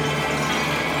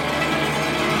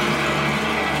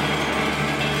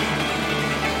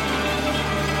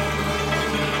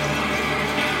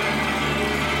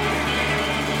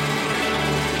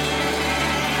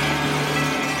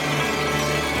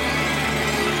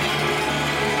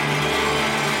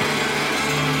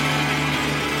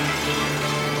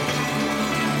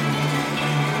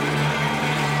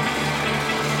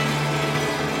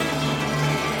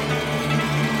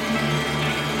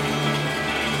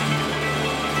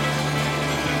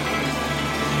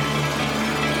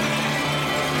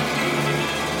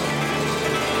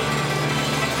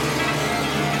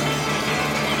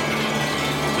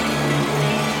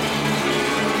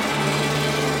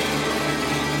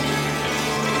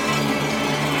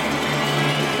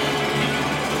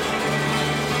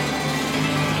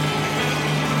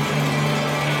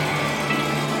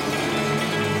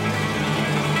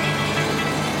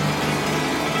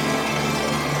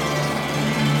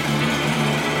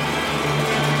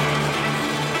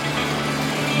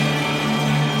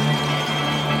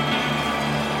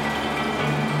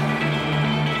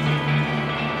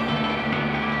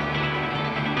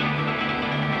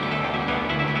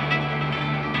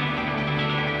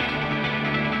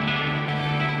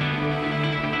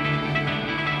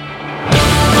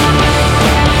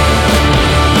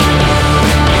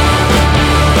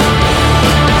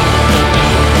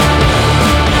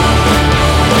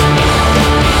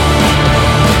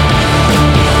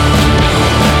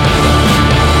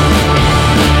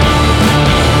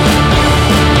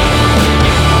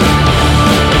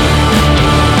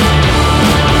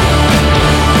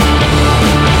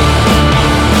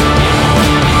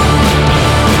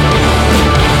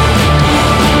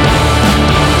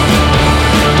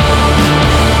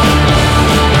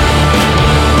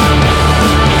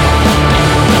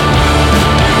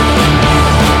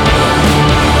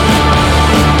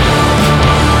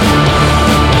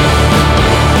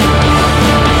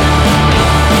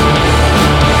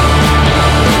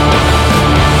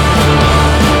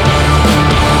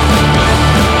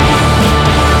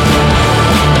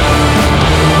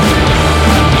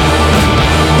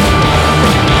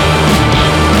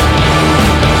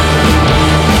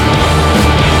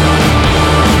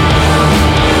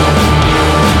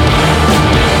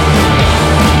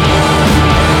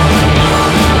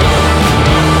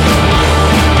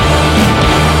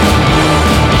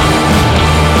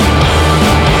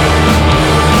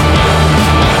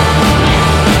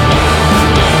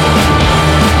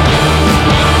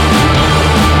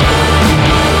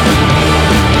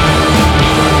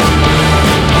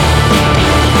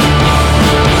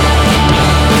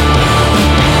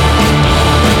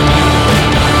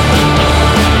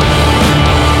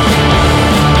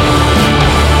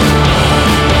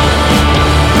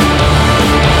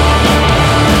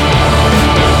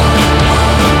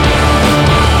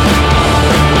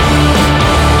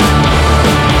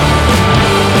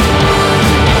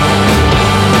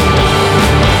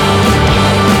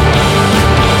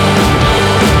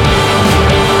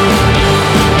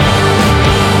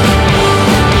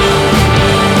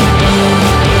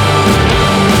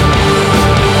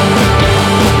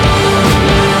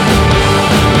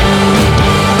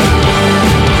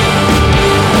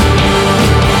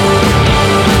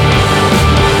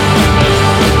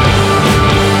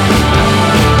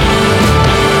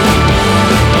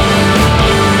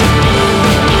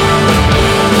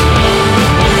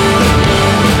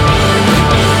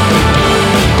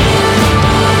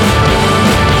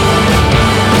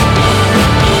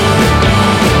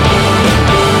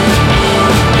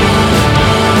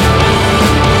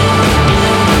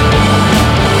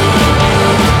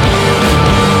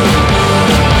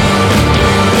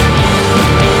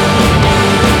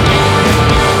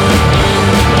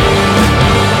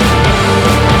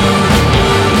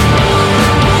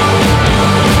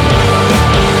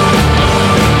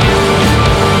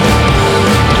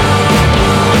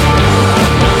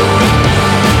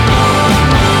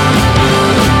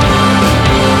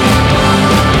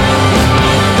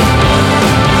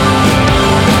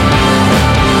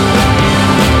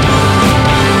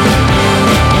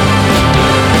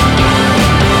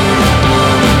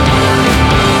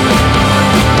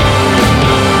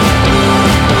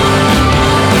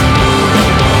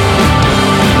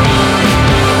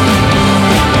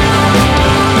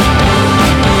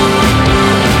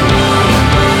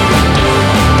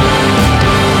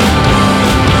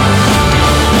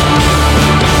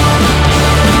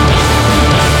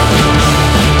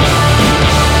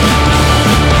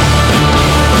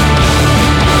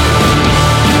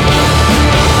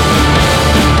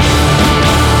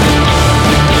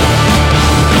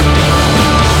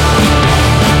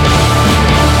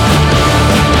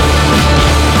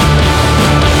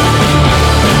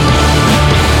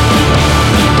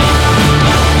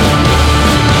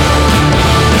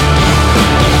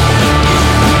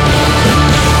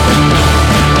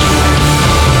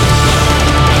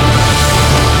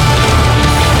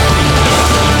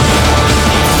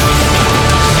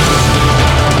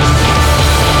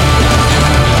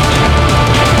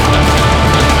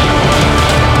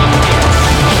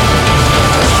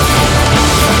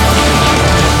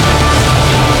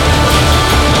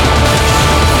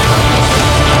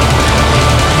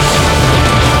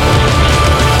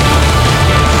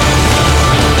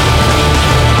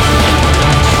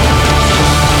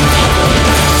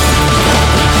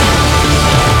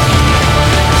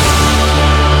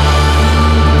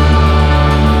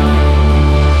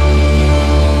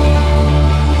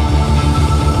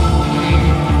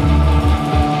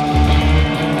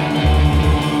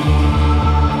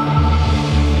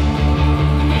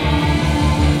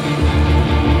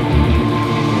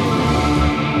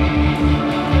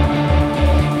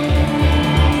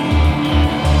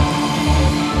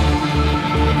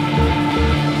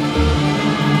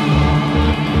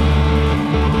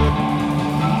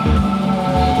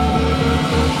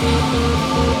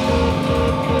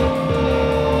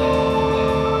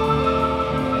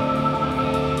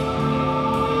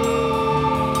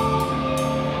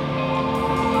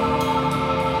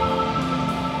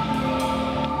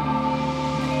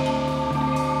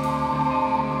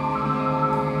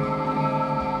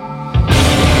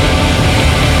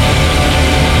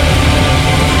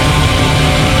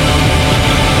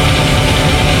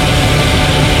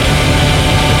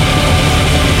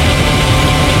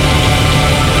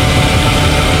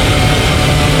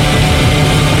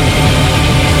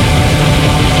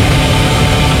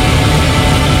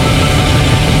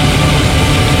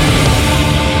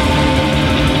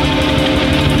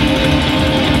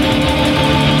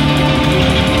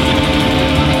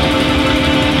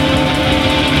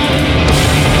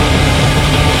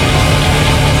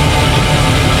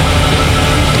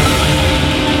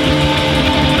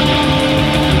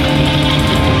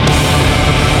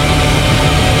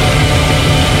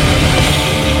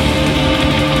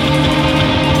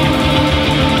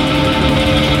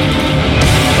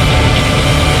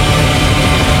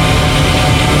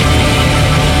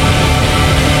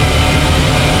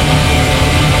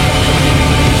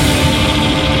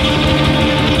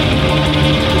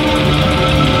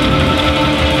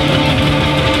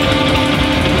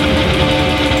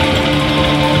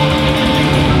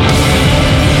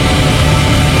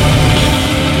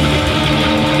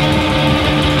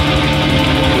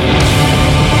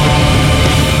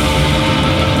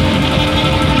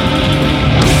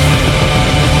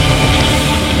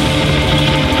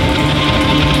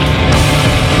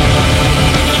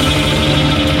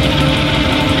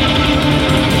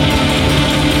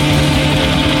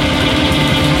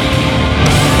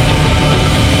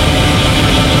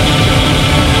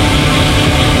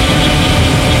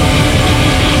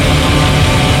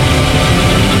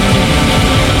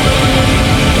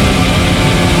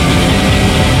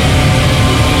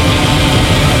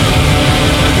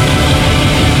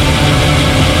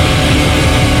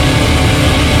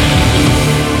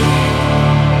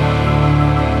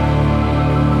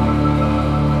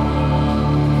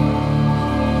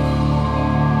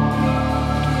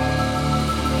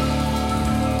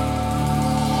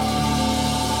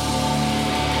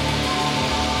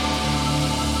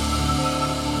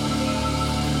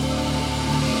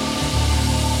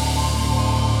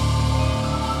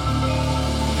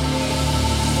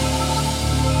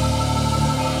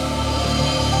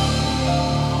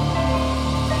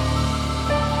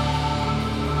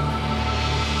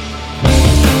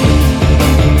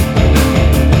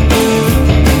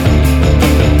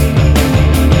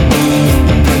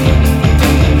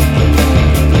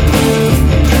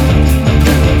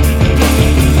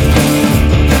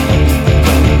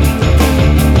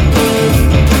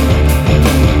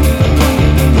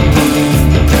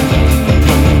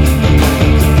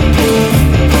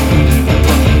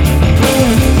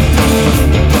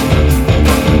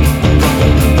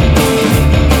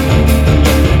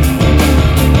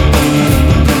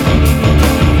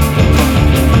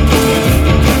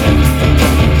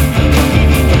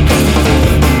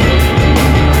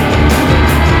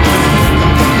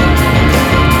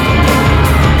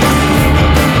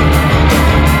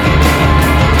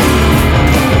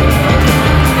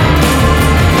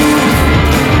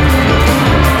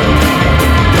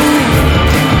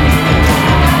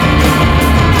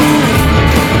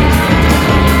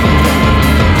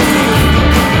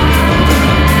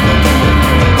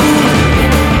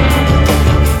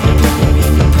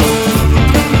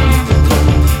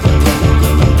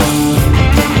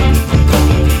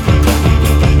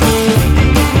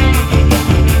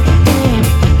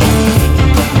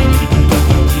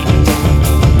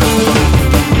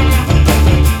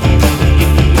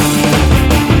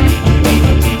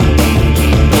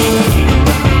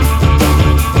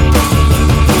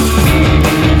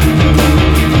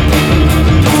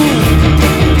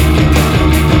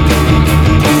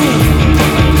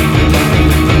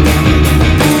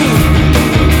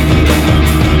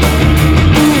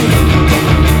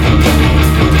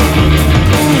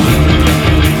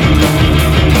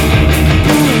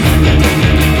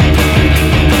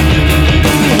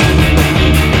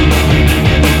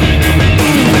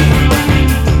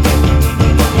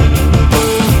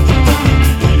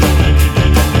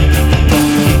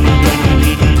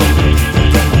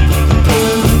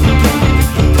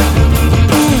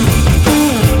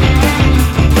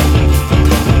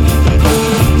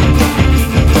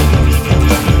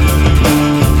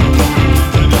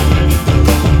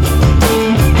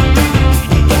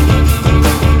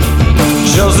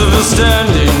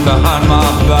 standing behind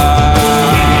my back.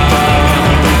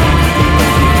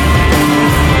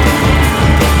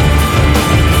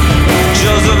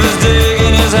 Joseph is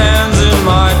digging his hands in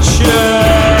my chest.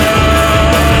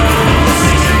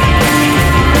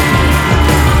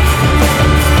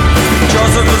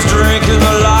 Joseph is drinking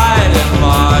the light in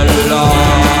my lungs.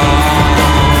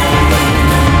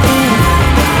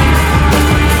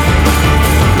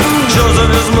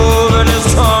 Joseph is moving his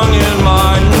tongue in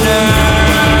my neck.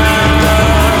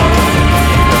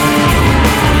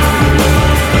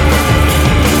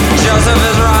 Joseph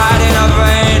is riding a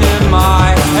vein in my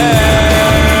head.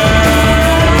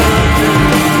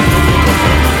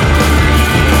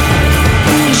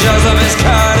 Joseph is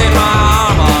cutting my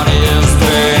arm on his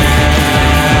bed.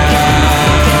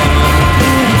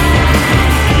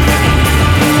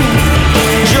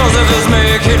 Joseph is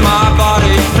making my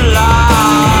body fly.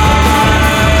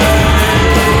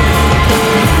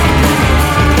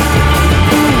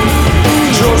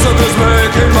 Joseph is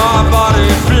making my body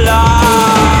fly.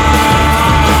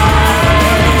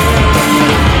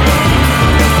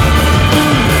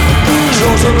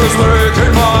 Joseph is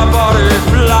making my body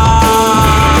fly.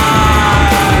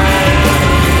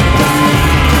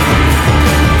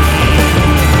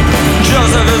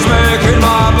 Joseph is making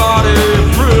my body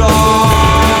fly.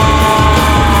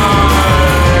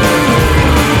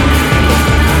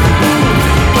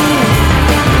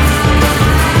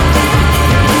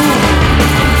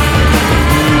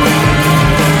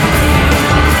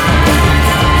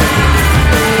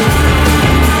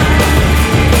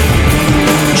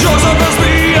 Joseph is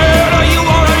being a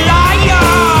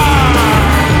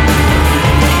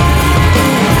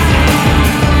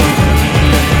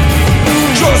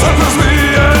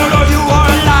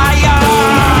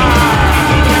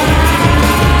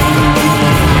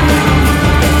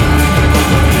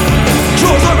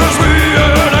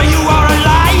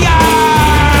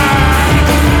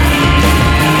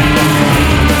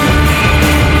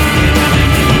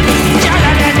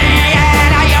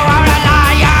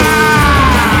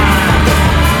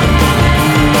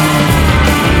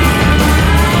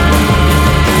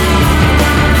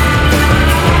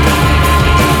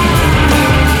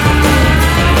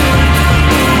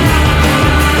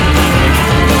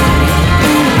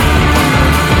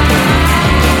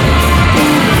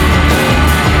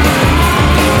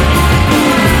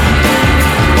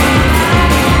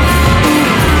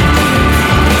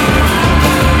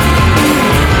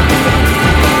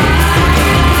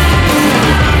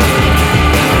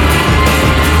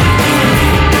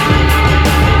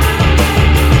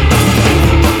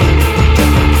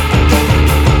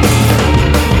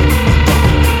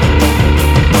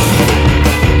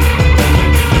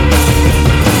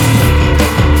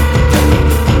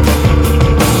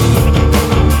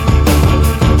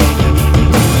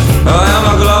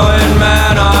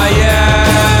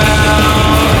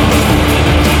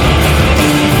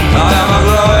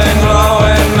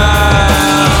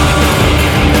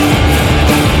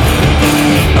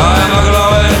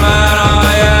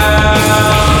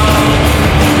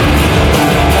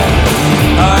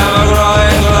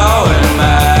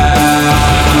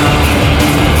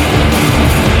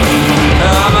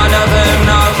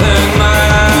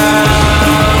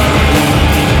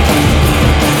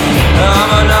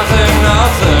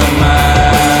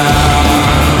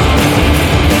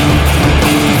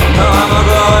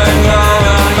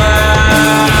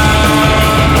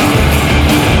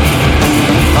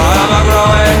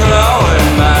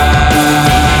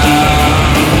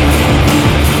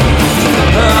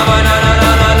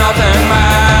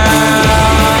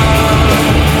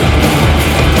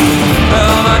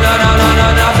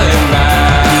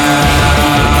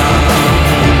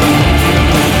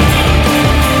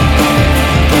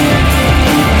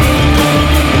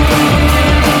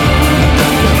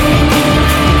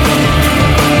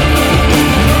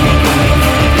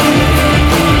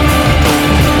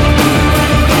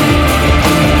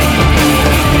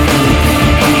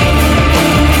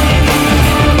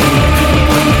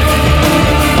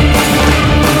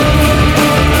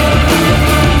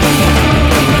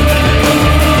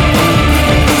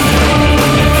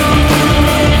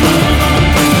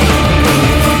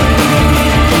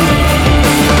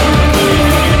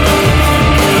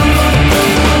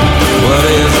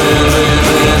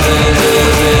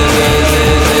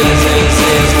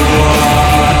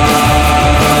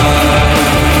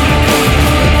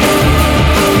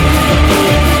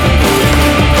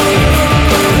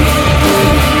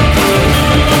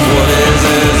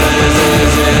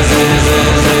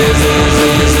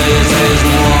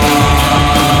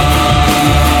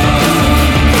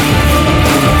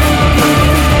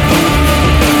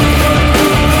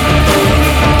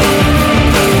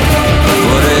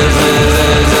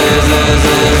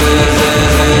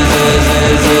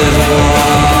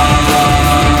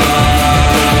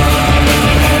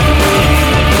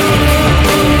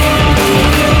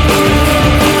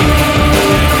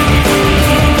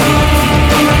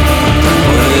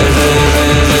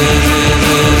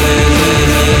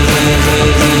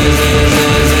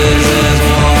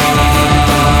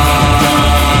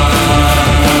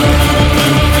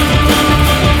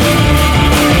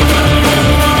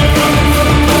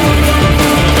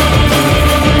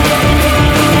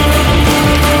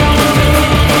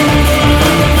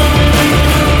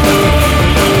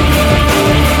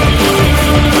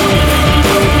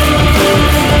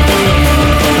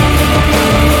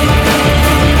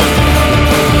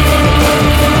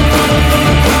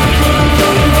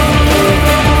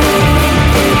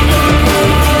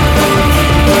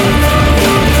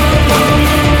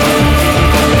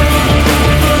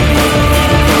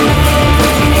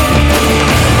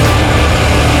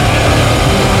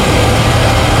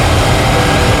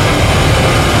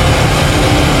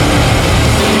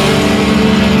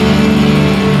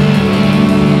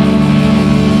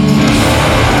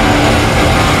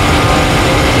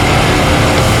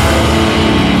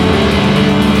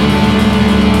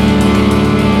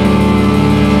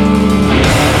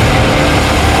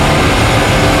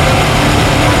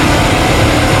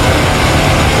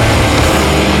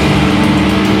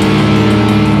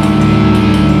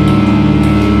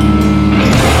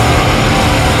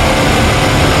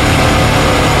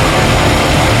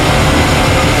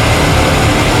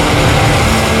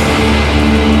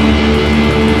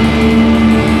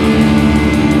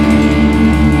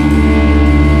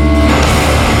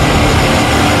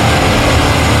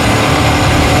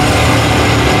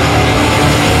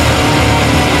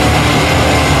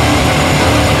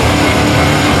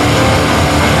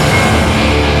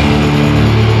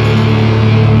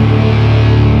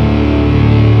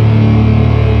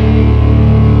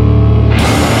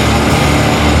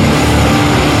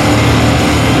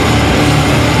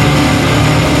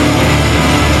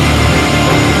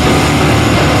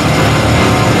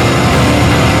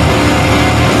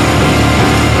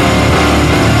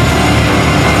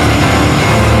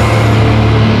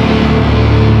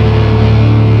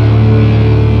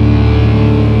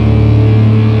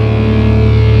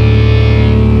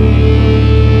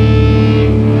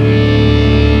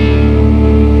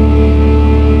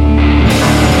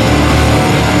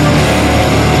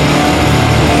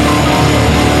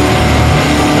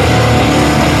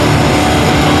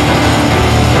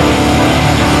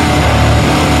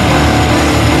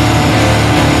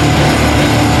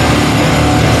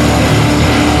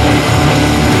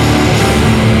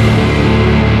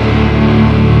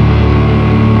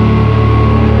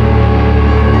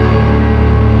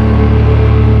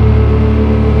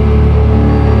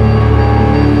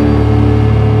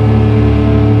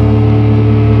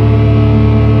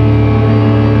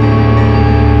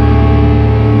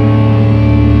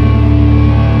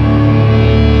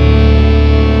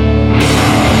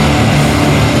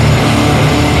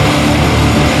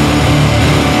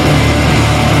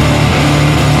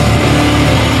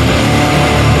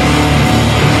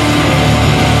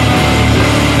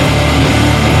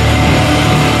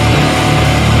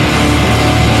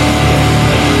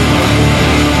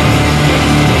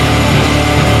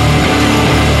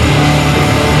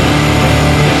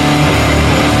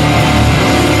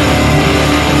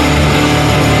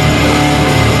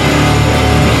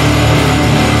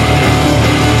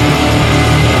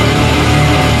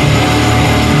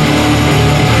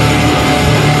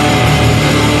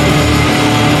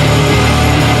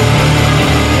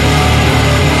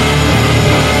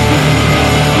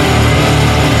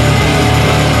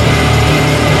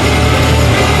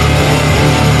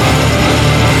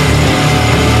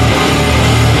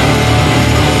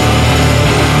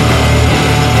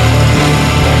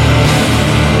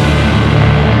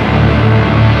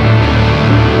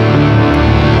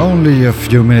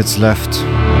few minutes left.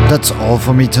 That's all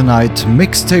for me tonight.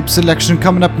 Mixtape selection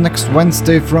coming up next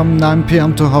Wednesday from 9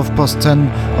 p.m. to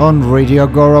 10:30 on Radio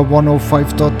Agora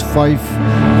 105.5.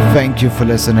 Thank you for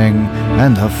listening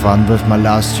and have fun with my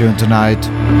last tune tonight.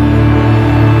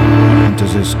 And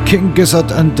this is King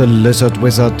Gizzard and the Lizard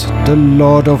Wizard, the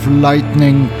Lord of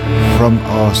Lightning from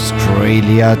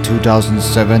Australia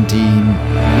 2017.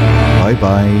 Bye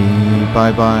bye,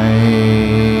 bye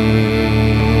bye.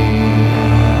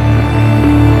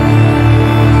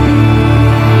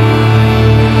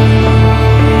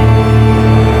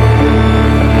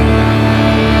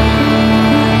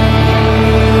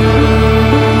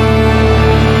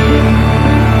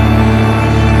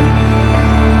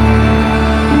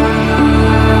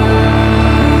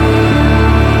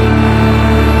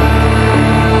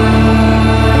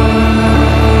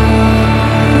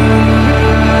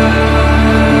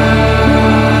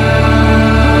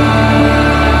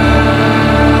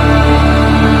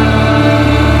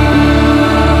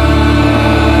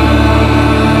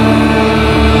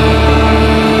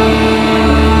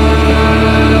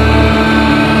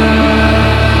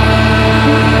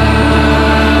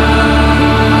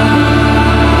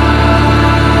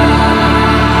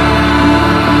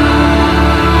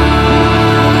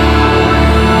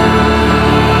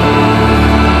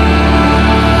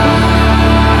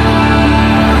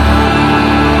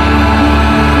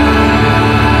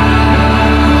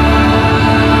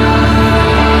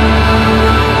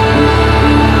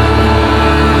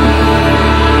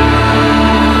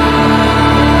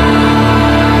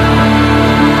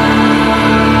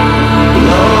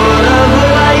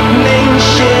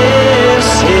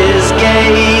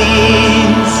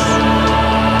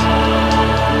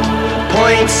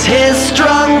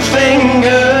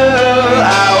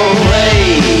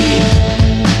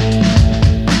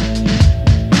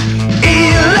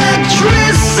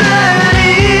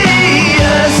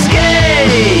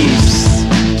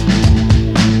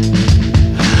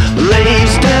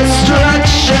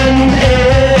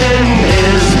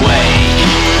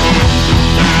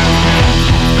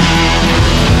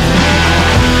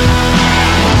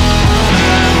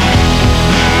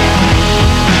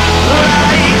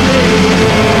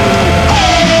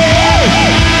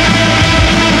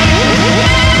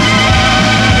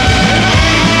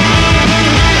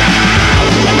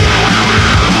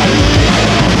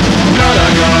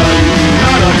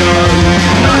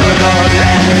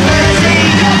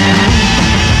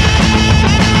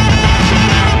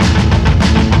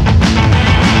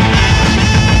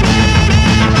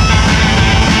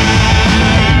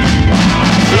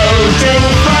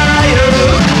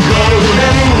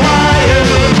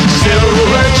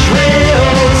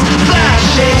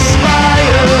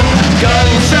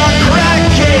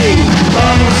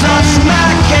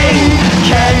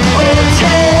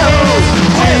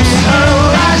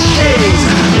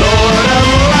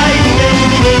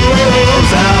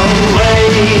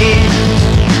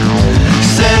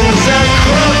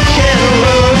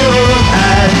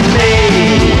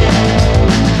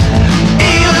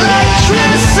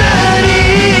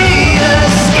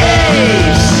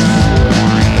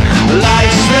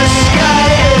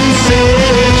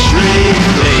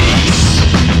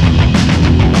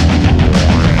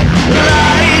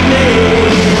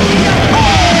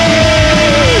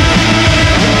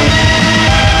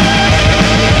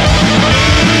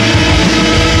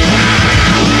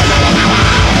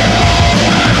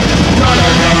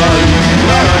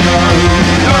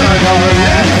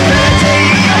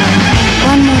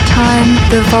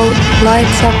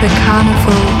 lights up a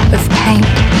carnival of paint.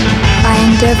 I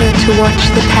endeavor to watch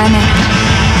the panic,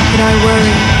 but I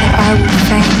worry that I will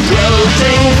faint.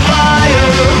 Floating fire,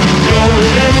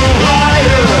 golden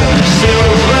wire,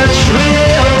 silver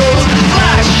trails,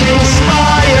 flashing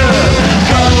spire.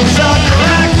 Guns are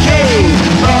cracking,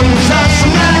 bombs are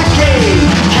smacking,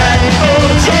 cattle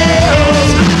tails,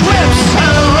 whips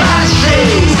are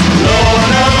lashing.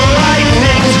 Lord of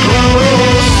Lightning's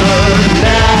closer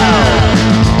now.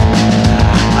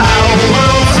 Our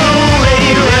world's only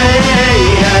ray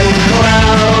and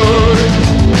cloud.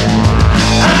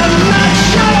 I'm not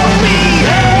sure we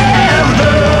have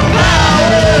the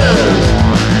power.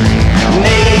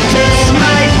 Need to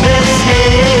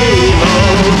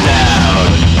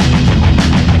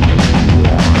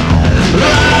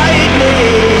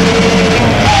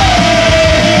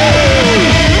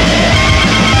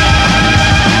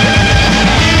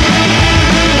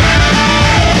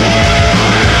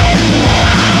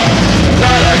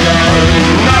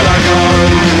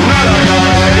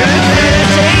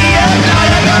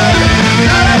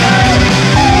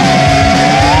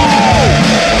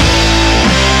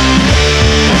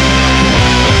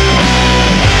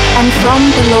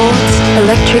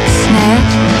electric snare,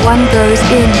 one goes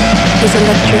in his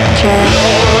electric chair.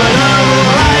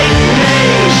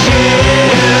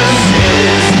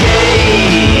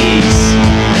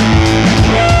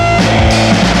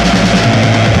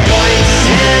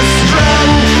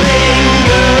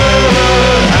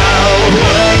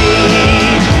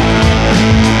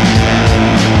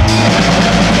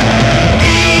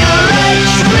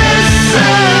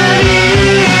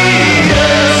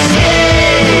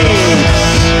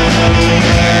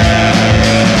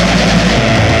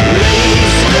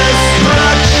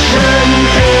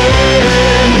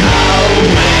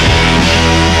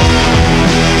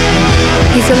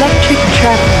 His electric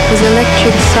trap was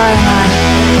electric cyanide.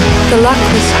 The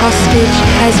luckless hostage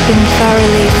has been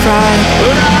thoroughly fried.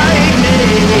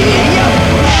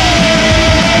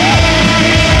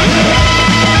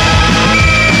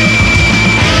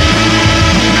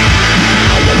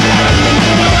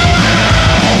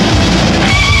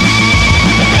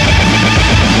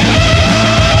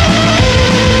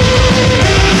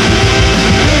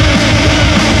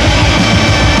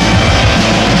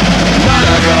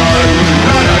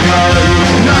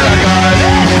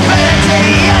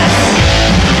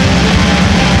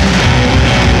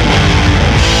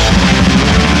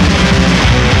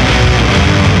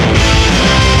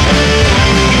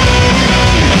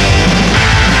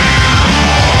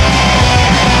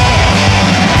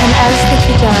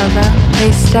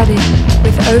 They studied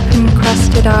with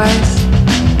open-crusted eyes.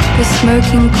 The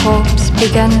smoking corpse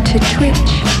began to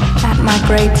twitch at my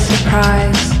great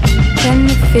surprise. Then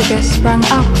the figure sprung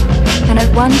up, and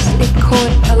at once it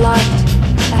caught alight,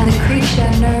 and the creature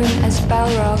known as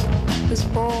Balrog was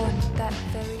born.